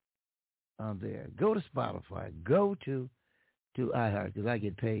on there. Go to Spotify. Go to iHeart because I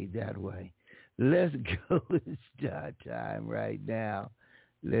get paid that way. Let's go. It's start time right now.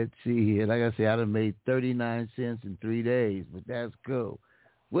 Let's see here. Like I said, I done made 39 cents in 3 days, but that's cool.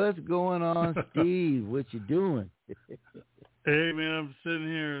 What's going on, Steve? What you doing? Hey, man, I'm sitting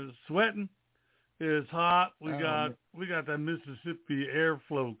here sweating. It's hot. We got that Mississippi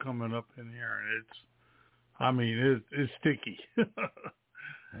airflow coming up in here, and it's sticky.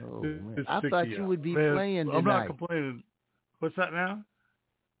 I thought you would be playing tonight. I'm not complaining. What's that now?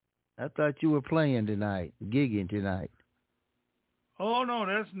 I thought you were playing tonight, gigging tonight. Oh no,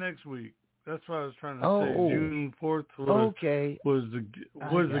 that's next week. That's what I was trying to say. June 4th was the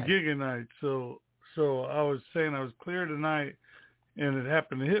gigging night. So I was saying I was clear tonight, and it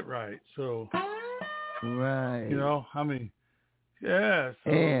happened to hit right. So right, yeah.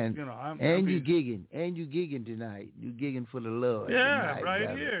 So and you gigging tonight. You gigging for the Lord. Yeah, tonight, right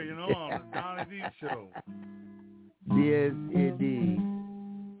brother. here. On the Donnyds show. Yes, indeed.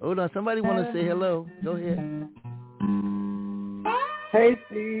 Hold on, somebody want to say hello. Go ahead. Hey,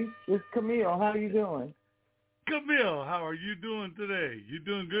 Steve. It's Camille. How you doing? Camille, how are you doing today? You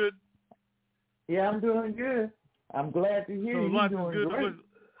doing good? Yeah, I'm doing good. I'm glad to hear you doing good. great.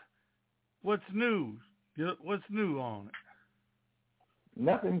 What's new? What's new on it?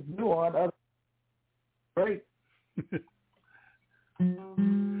 Nothing's new on other. Great.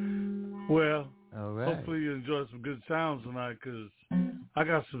 Well, all right. Hopefully you enjoy some good sounds tonight because I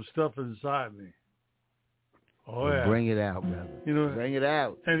got some stuff inside me. Oh, yeah. Bring it out, brother. Bring it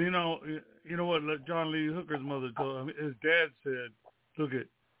out. And you know what John Lee Hooker's mother told him? His dad said, look,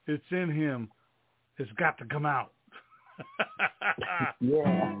 it's in him. It's got to come out.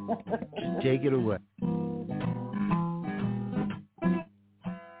 Yeah. Take it away.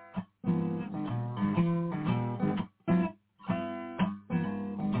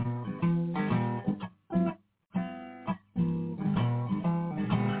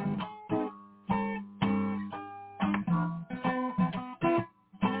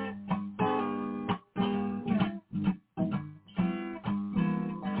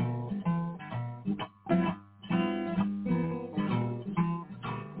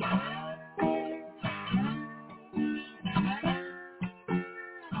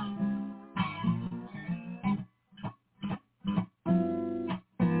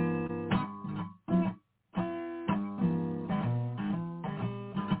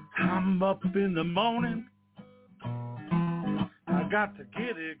 I'm up in the morning, I got to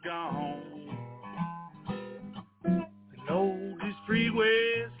get it gone. You know these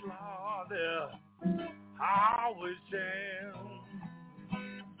freeways, Lord, they're always jam.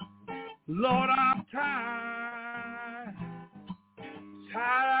 Lord, I'm tired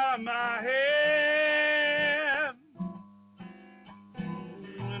out of my head,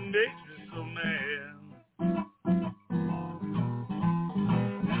 it makes me so mad.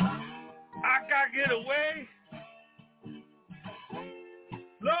 I gotta get away.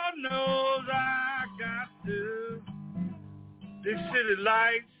 Lord knows I got to. Big city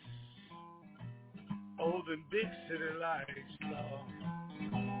lights. Oh, them big city lights, Lord.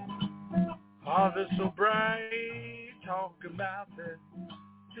 Oh, they're so bright. Talking about that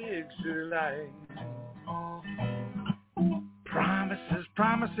big city lights. Promises,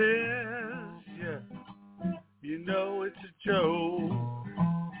 promises. Yeah. You know it's a joke.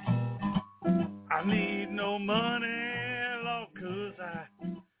 I need no money, Lord, 'cause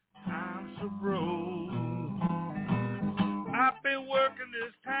I'm so broke. I've been working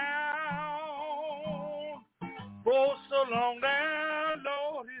this town for so long now,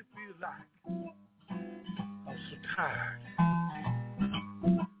 Lord, it feels like I'm so tired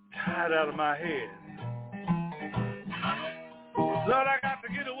out of my head. Lord, I got to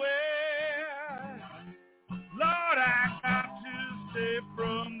get away. Lord, I got to stay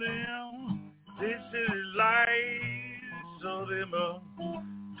from them. Big city lights, so them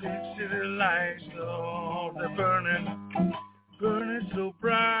big city lights, Lord, they're burning so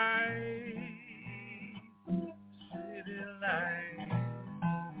bright. City lights,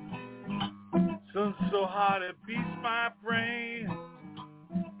 sun so hot it beats my brain.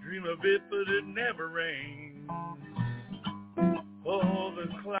 Dream of it, but it never rains. Oh, the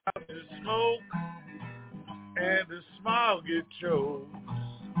clouds of smoke and the smog get choked.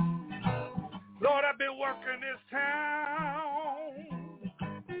 Lord, I've been working this town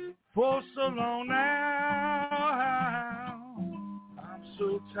for so long now. I'm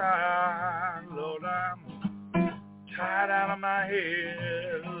so tired, Lord, I'm tired out of my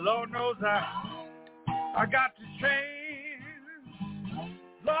head. Lord knows I got to change.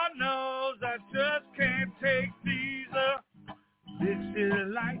 Lord knows I just can't take these big city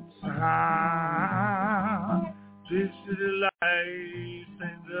lights.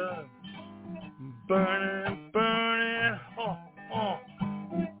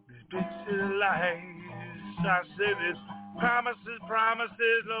 lies. I said it's promises,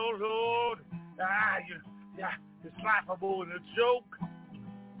 promises, oh Lord. It's laughable and a joke.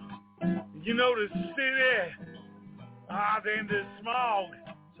 You know the city, then the smog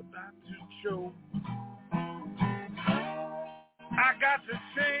is about to choke. I got to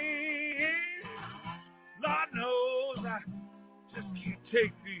change. Lord knows I just can't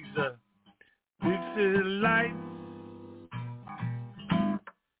take these big city lights.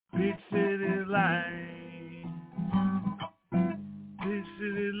 Big city lights. Big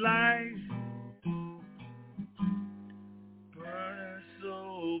city lights. Burning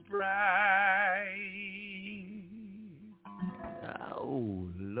so bright. Oh,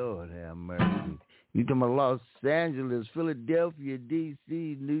 Lord have mercy. You talking about Los Angeles, Philadelphia,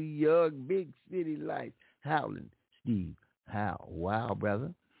 D.C., New York, big city lights. Howling, Steve. How? Wow,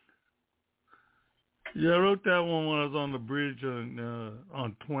 brother. Yeah, I wrote that one when I was on the bridge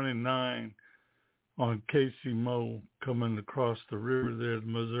on 29 on Casey Mo coming across the river there, the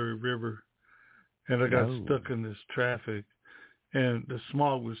Missouri River. And I got stuck in this traffic. And the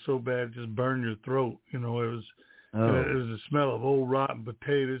smog was so bad it just burned your throat. You know, it was the smell of old rotten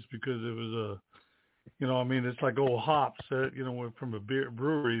potatoes because it was it's like old hops that, from a beer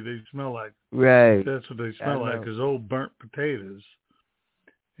brewery, they smell like. Right. That's what they smell like, is old burnt potatoes.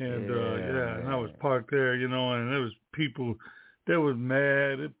 And, and I was parked there, and there was people that was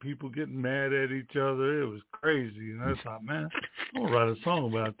mad at people getting mad at each other. It was crazy. And I thought, man, I'm going to write a song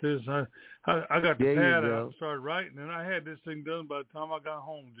about this. I got the pad out and started writing, and I had this thing done by the time I got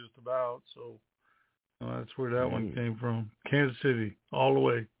home just about. So that's where that one came from. Kansas City, all the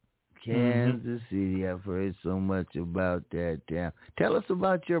way. Kansas City. I've heard so much about that town. Tell us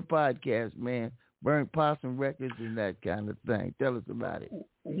about your podcast, man. Burnt Possum Records and that kind of thing. Tell us about it.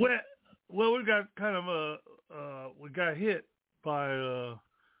 Well, we got kind of we got hit by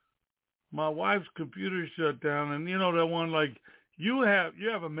my wife's computer shut down, and that one, like you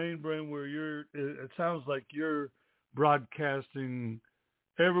have a main brain where it sounds like you're broadcasting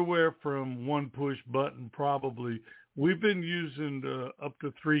everywhere from one push button probably. We've been using up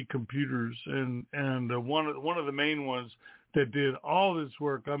to 3 computers, and one of the main ones that did all this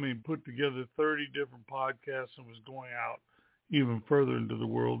work, put together 30 different podcasts and was going out even further into the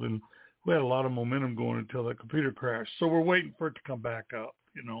world. And we had a lot of momentum going until that computer crashed. So we're waiting for it to come back up,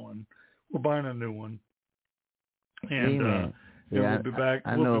 and we're buying a new one. And we'll be back.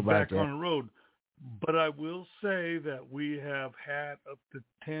 We'll be back on the road. But I will say that we have had up to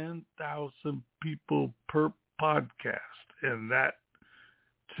 10,000 people per podcast, and that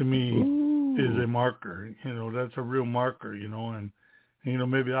to me is a marker. That's a real marker. And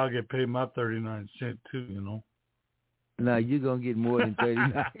maybe I'll get paid my 39 cents too. No, you're gonna get more than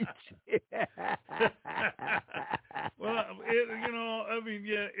 39 cents. Well,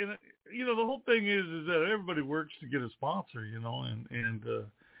 the whole thing is that everybody works to get a sponsor. I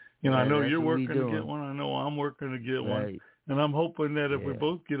know you're working to get one. I know I'm working to get one. And I'm hoping that if we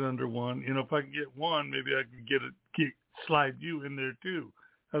both get under one, if I can get one, maybe I can slide you in there too.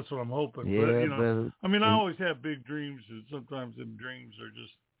 That's what I'm hoping. Yeah, but, I always have big dreams, and sometimes them dreams are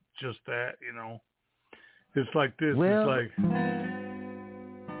just that, It's like this. Well, it's like...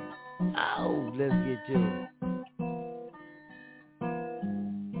 let's get to it.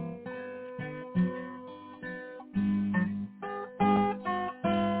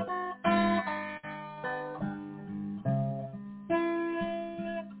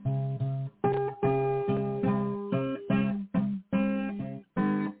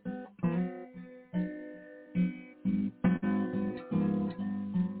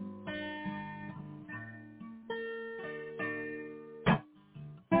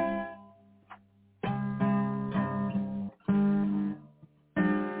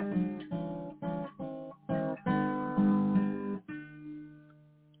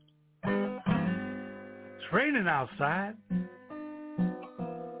 Raining outside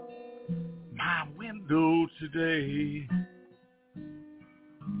my window today.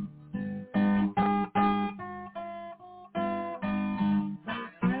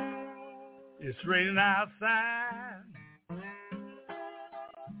 It's raining outside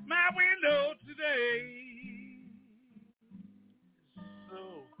my window today. So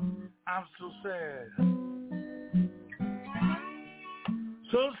I'm so sad.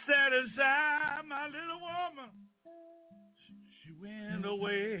 So sad inside, my little woman, she went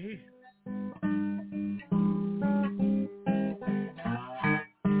away.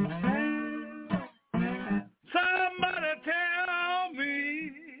 Somebody tell me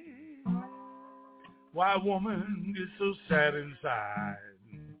why a woman is so sad inside.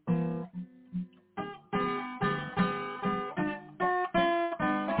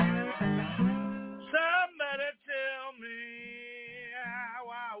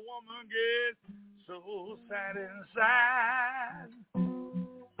 that inside.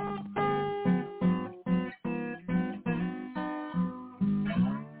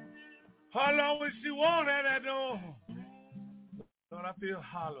 How long will she want at that door? But I feel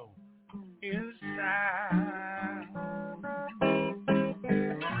hollow inside.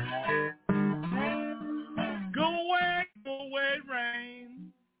 Go away,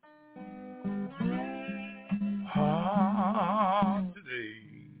 rain. Today.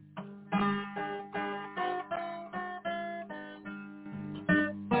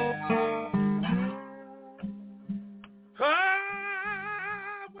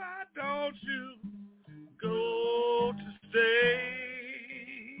 Why don't you go to stay?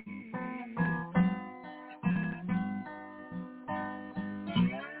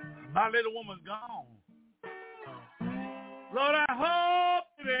 My little woman's gone. Lord, I hope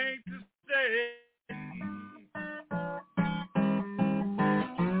it ain't to stay.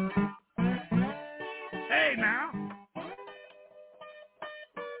 Hey, now.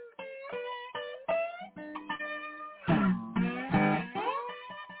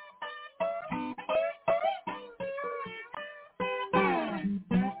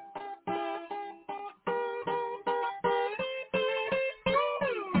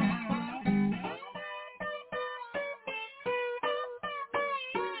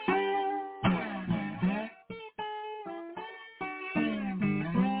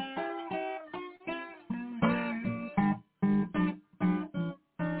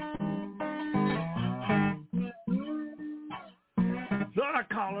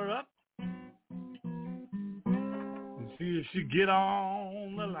 Call her up and see if she get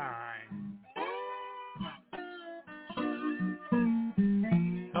on the line.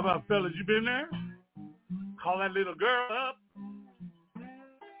 How about fellas, you been there? Call that little girl up.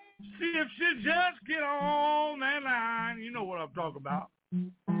 See if she just get on that line. You know what I'm talking about.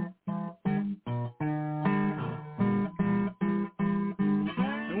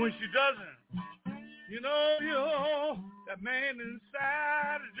 And when she doesn't, you know, that man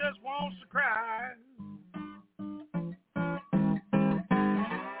inside just wants to cry.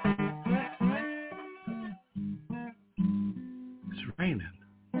 It's raining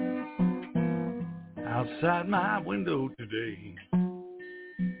outside my window today.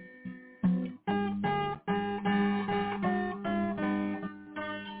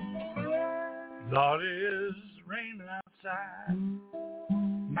 Lord, it's raining outside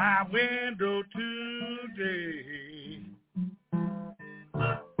my window today.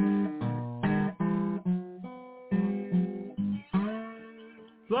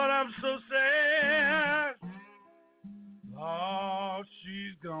 Lord, I'm so sad. Lord,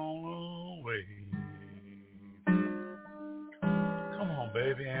 she's gone away. Come on,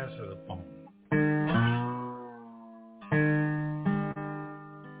 baby, answer the phone.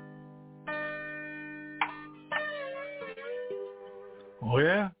 Oh,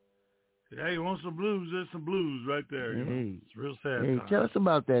 yeah? Hey, you want some blues? There's some blues right there. You know? It's real sad. Hey, tell us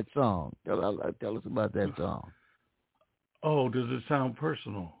about that song. Tell us about that song. Oh, does it sound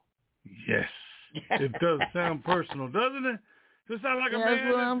personal? Yes. It does sound personal, doesn't it? Does it sound like a man? That's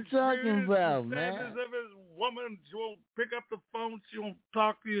what I'm talking about, man. As if his woman, she won't pick up the phone, she won't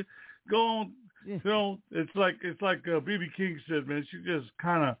talk to you. Go on, you know. It's like B.B. King said, man. She just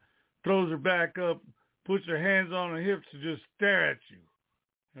kind of throws her back up, puts her hands on her hips, and just stare at you.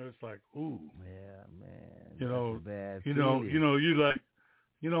 And it's like, ooh, yeah, man. You know, bad you like,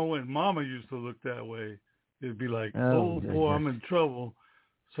 when Mama used to look that way, it'd be like, oh boy, I'm in trouble.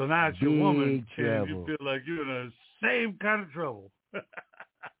 So now it's your woman, and you feel like you're in the same kind of trouble.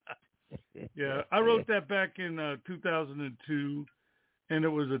 Yeah, I wrote that back in 2002, and it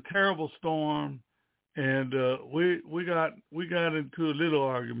was a terrible storm, and we got into a little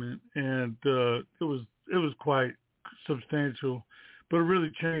argument, and it was quite substantial, but it really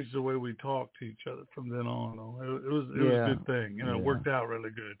changed the way we talked to each other from then on. It was a good thing, it worked out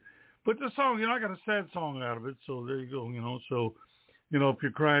really good. But the song, I got a sad song out of it, so there you go, So, if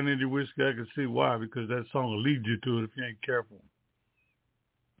you're crying in your whiskey, I can see why, because that song will lead you to it if you ain't careful.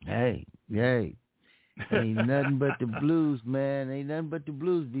 Hey. Ain't nothing but the blues, man. Ain't nothing but the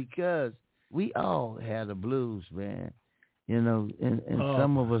blues, because we all had the blues, man. And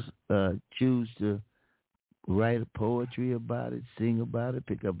some of us choose to write a poetry about it, sing about it,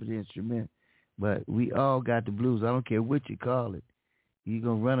 pick up an instrument. But we all got the blues. I don't care what you call it. You're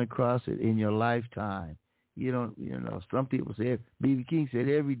going to run across it in your lifetime. Some people say, B.B. King said,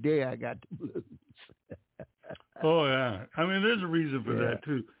 every day I got the blues. Oh, yeah. I mean, there's a reason for that,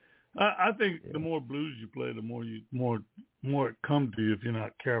 too. I think the more blues you play, the more it comes to you if you're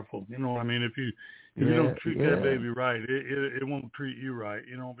not careful. You know what I mean? If you don't treat that baby right, it won't treat you right,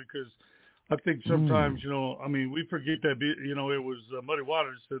 because I think sometimes, we forget that, it was Muddy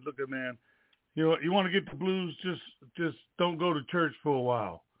Waters said, look at man, you want to get the blues, just don't go to church for a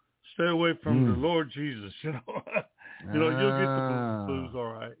while. Stay away from the Lord Jesus, you'll get the blues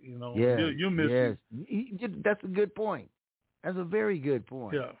all right, you'll miss it. That's a good point. That's a very good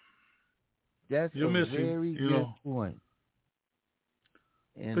point. Yeah. That's a very good point.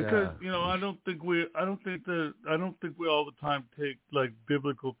 And, because I don't think we all the time take like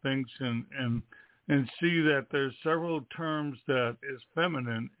biblical things and see that there's several terms that is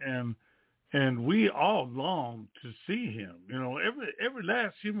feminine and we all long to see him. Every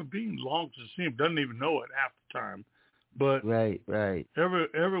last human being longs to see him, doesn't even know it half the time. But right.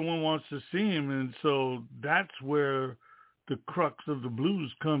 Everyone wants to see him, and so that's where the crux of the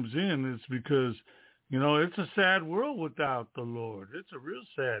blues comes in. It's because it's a sad world without the Lord. It's a real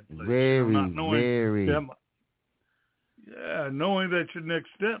sad place. Very. Knowing that your next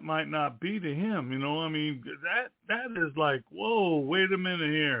step might not be to him. That is like, whoa, wait a minute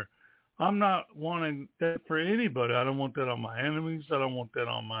here. I'm not wanting that for anybody. I don't want that on my enemies. I don't want that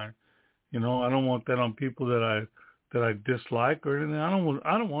on my, I don't want that on people that I dislike or anything. I don't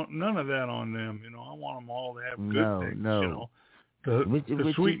want none of that on them. I want them all to have good things. No.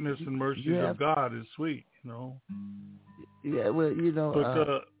 The sweetness and mercies of God is sweet. Yeah, well,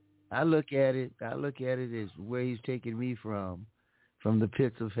 but, I look at it as where he's taking me from the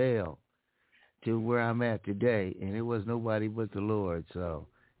pits of hell to where I'm at today, and it was nobody but the Lord. So,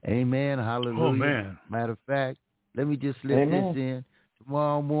 amen, hallelujah. Oh, man. Matter of fact, let me just slip this in.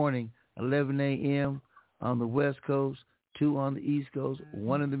 Tomorrow morning, 11 a.m. on the West Coast, 2 on the East Coast,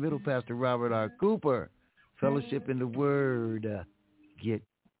 1 in the middle, Pastor Robert R. Cooper, Fellowship in the Word. Get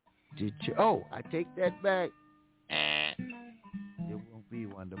to church. Oh, I take that back. There won't be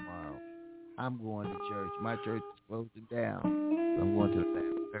one tomorrow. I'm going to church. My church is closing down. So I'm going to the last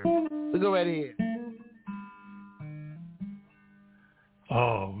service. So go right ahead.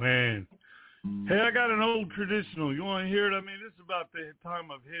 Oh, man. Hey, I got an old traditional. You want to hear it? This is about the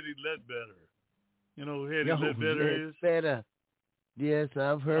time of Hetty Ledbetter. You know who Hetty Ledbetter is? Ledbetter. Yes,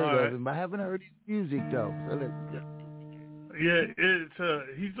 I've heard of him. I haven't heard his music, though. So let's... Yeah, it's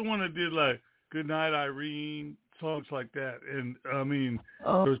he's the one that did like "Good Night, Irene," songs like that, and it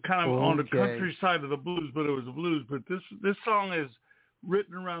was kind of on the country side of the blues, but it was a blues. But this song is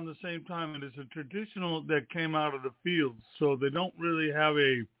written around the same time, and it's a traditional that came out of the fields, so they don't really have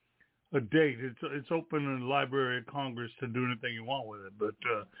a date. It's open in the Library of Congress to do anything you want with it, but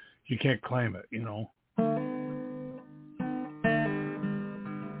you can't claim it,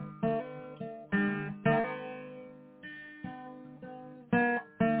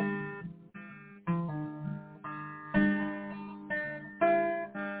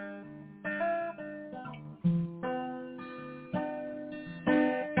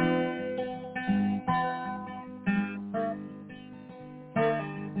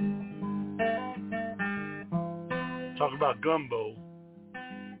 Talk about gumbo.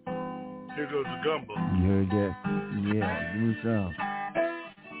 Here goes the gumbo. You heard that? Yeah, give me some.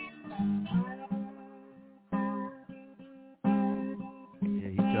 Yeah,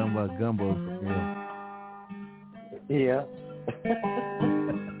 he's talking about gumbo for real. Yeah.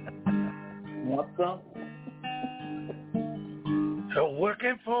 Want some? So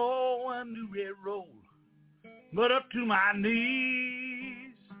working for a new railroad, but up to my knees.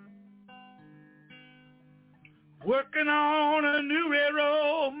 Working on a new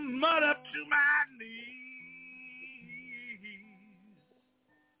railroad, mud up to my knees.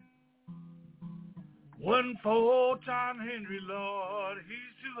 One for John Henry, Lord,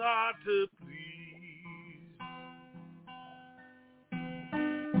 he's too hard to please.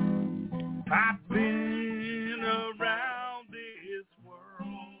 I've been around this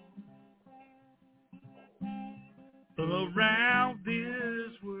world, around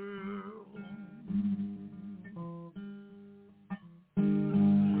this world.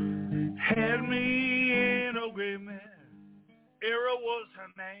 Had me in a gray man, Era was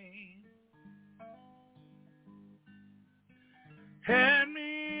her name. Had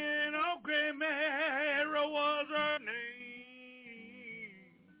me in a gray man, Era was her name.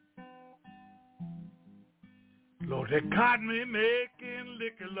 Lord, they caught me making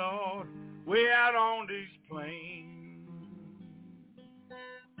liquor, Lord, way out on these plains.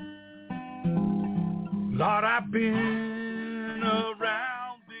 Lord, I've been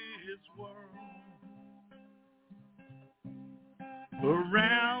around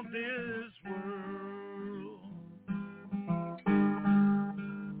around this world.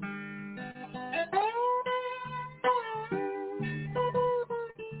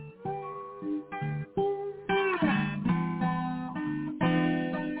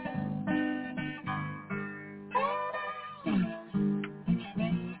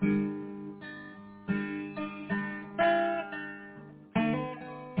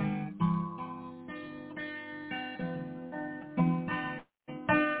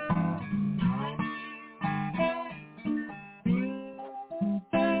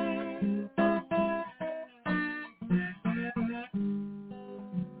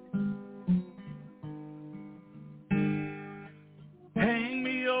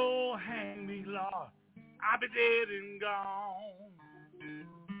 be dead and gone.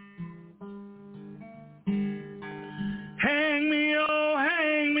 Hang me, oh,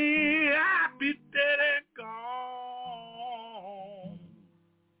 hang me, I'll be dead and gone.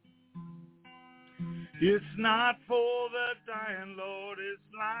 It's not for the dying, Lord,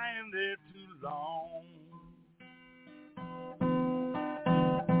 it's lying there too long.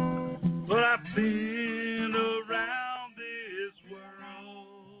 But I've been around this world.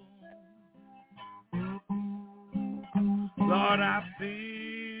 Lord, I've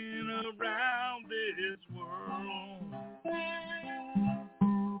been around this world.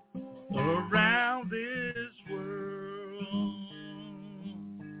 Around this world.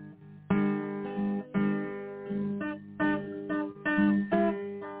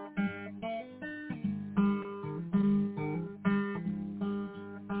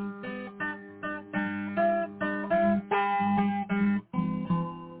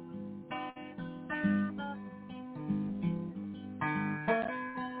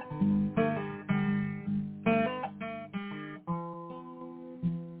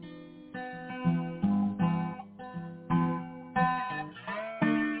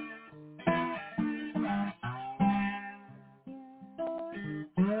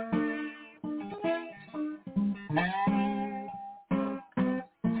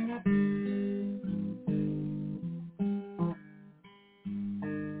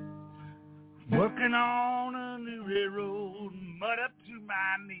 Working on a new railroad, mud up to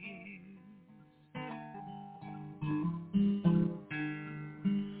my knees.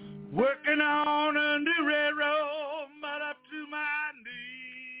 Working on a new railroad, mud up to my knees.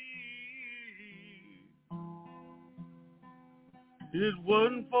 It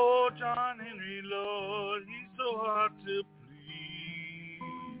wasn't for John Henry, Lord, he's so hard to please.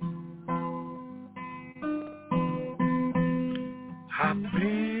 I've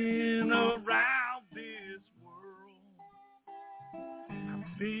been around this world. I've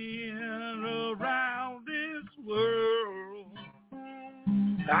been around this world.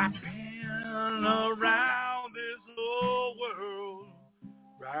 I've been around this whole world.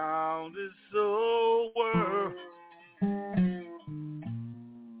 Around this whole world.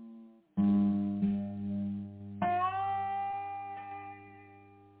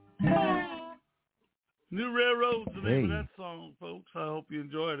 New Railroad's the name of that song, folks. I hope you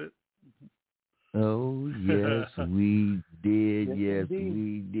enjoyed it. Oh, yes, we did. Yes,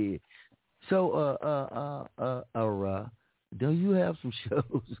 we did. So, do you have some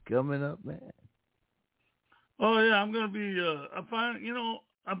shows coming up, man? Oh yeah, I'm gonna be.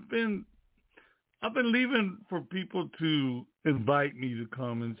 I've been leaving for people to invite me to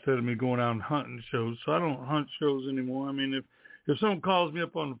come instead of me going out and hunting shows. So I don't hunt shows anymore. I mean, if someone calls me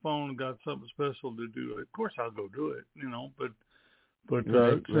up on the phone and got something special to do, of course I'll go do it. But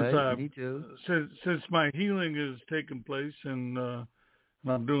since my healing has taken place and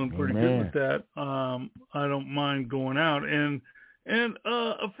I'm doing pretty good with that, I don't mind going out. And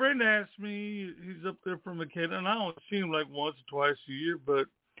a friend asked me, he's up there from Makeda, and I don't see him like once or twice a year, but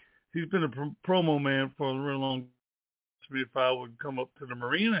he's been a promo man for a real long time. If I would come up to the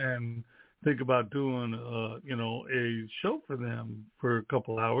marina and think about doing, a show for them for a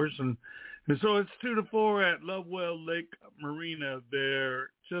couple hours. And so it's 2 to 4 at Lovewell Lake Marina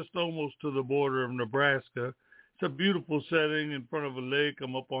there, just almost to the border of Nebraska. It's a beautiful setting in front of a lake.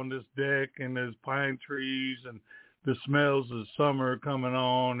 I'm up on this deck, and there's pine trees and the smells of summer coming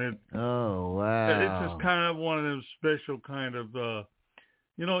on. Oh, wow. It's just kind of one of them special kind of,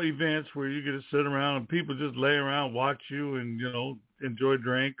 events where you get to sit around and people just lay around, watch you and, enjoy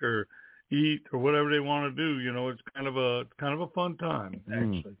drink or eat or whatever they want to do. It's kind of a fun time,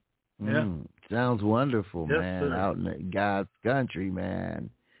 actually. Yeah. Sounds wonderful, man. Sir. Out in God's country,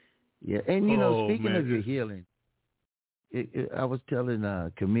 man. Yeah. And, speaking of your healing, I was telling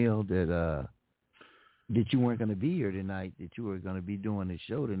Camille that you weren't going to be here tonight, that you were going to be doing the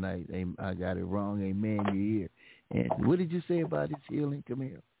show tonight. I got it wrong. Amen. You're here. And what did you say about his healing,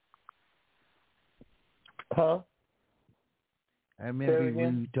 Camille? Huh? I remember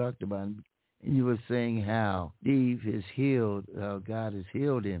when you talked about him, and you were saying how Steve is healed, how God has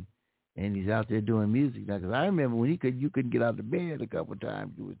healed him, and he's out there doing music now. Because I remember when you couldn't get out of bed a couple of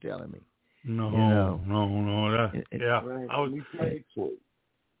times. You were telling me. No. Right. I was.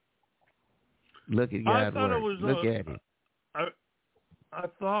 Look at God work. Look at it. I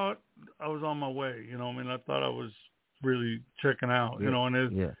thought I was on my way. I thought I was really checking out. And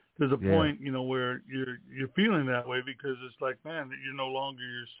there's a point, where you're feeling that way because it's like, man, you're no longer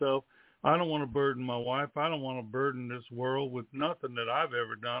yourself. I don't want to burden my wife. I don't want to burden this world with nothing that I've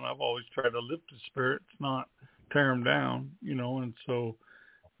ever done. I've always tried to lift the spirits, not tear them down. And so,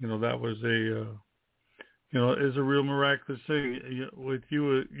 that was is a real miraculous thing. With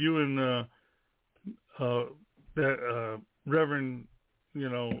you and that Reverend,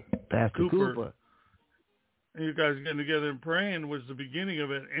 Pastor Cooper. You guys getting together and praying was the beginning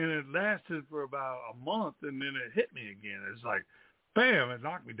of it, and it lasted for about a month, and then it hit me again. It's like, bam! It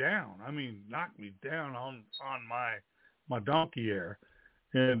knocked me down. I mean, knocked me down on my donkey air,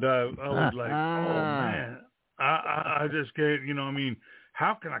 and I was like, oh man, I just can't.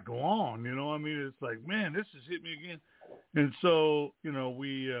 How can I go on? It's like, man, this has hit me again, and so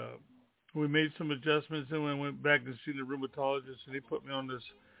we made some adjustments, and we went back to see the rheumatologist, and he put me on this.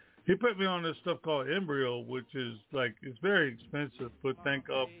 He put me on this stuff called Embryo, which is it's very expensive, but thank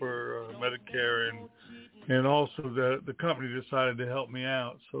God for Medicare, and also the company decided to help me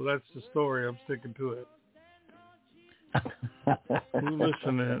out. So that's the story. I'm sticking to it.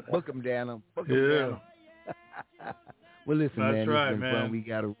 Listen, book them down. Yeah. Well, listen, that's man. Right, it's been man. fun. We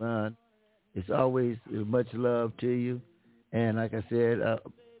got to run. It's always much love to you, and like I said,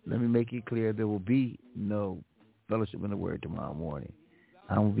 let me make it clear: there will be no fellowship in the Word tomorrow morning.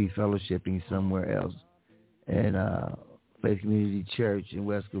 I will be fellowshipping somewhere else, and Faith Community Church in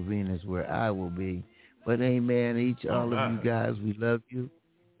West Covina is where I will be. But amen, all of you guys, we love you.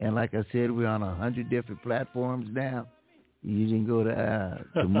 And like I said, we're on 100 different platforms now. You can go to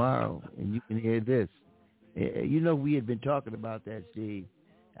tomorrow, and you can hear this. We had been talking about that, Steve.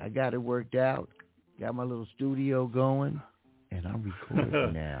 I got it worked out, got my little studio going, and I'm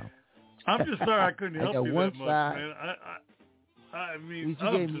recording now. I'm just sorry I couldn't help you that much, side. man.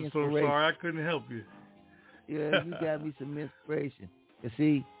 I'm just so sorry I couldn't help you. Yeah, you got me some inspiration. You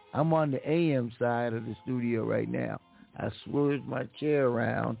see, I'm on the AM side of the studio right now. I swerved my chair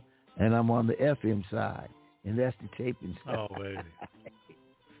around, and I'm on the FM side, and that's the taping side. Oh, baby.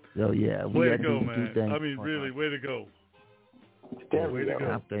 So, yeah. Way to go, man. I mean, really, way to go. Way to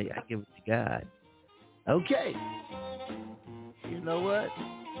go. I give it to God. Okay. You know what?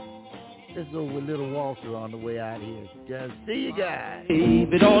 Let's go with Little Walter on the way out of here. Just see you guys.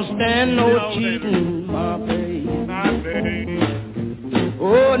 Baby, don't stand no cheating, my baby. My baby.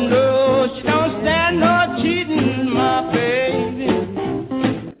 Oh, no, she don't stand no cheating, my baby.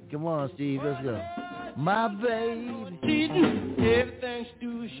 Come on, Steve, let's go. My baby. Cheating, everything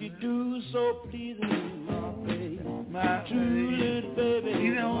she do so pleasing, my baby. My true little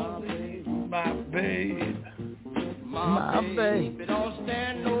baby. My baby. My baby. Don't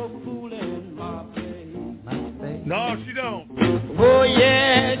stand no fooling, my baby. No, she don't. Oh,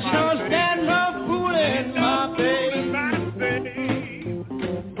 yeah, she don't stand no fooling, my baby. My baby.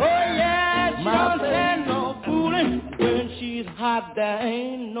 Oh, yeah, she don't stand no fooling. When she's hot, there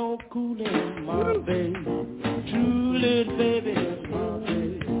ain't no cooling, my baby. True little baby, my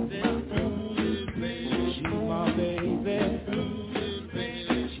baby. She's my baby.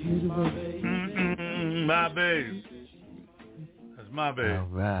 She's my baby. My baby. That's my baby. All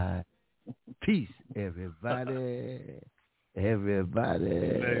right. Peace, everybody. Everybody.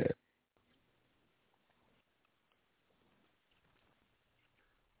 Hey.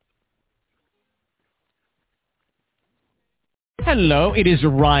 Hello, it is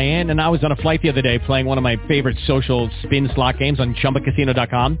Ryan, and I was on a flight the other day playing one of my favorite social spin slot games on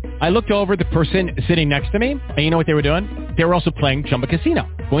ChumbaCasino.com. I looked over at the person sitting next to me, and you know what they were doing? They were also playing Chumba Casino.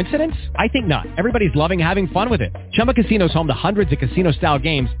 Coincidence? I think not. Everybody's loving having fun with it. Chumba Casino is home to hundreds of casino-style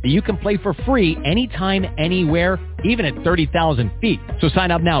games that you can play for free anytime, anywhere, even at 30,000 feet. So sign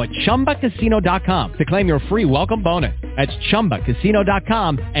up now at ChumbaCasino.com to claim your free welcome bonus. That's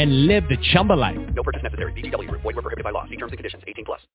ChumbaCasino.com and live the Chumba life. No purchase necessary. VGW. Void where prohibited by law. See terms and conditions. 18+.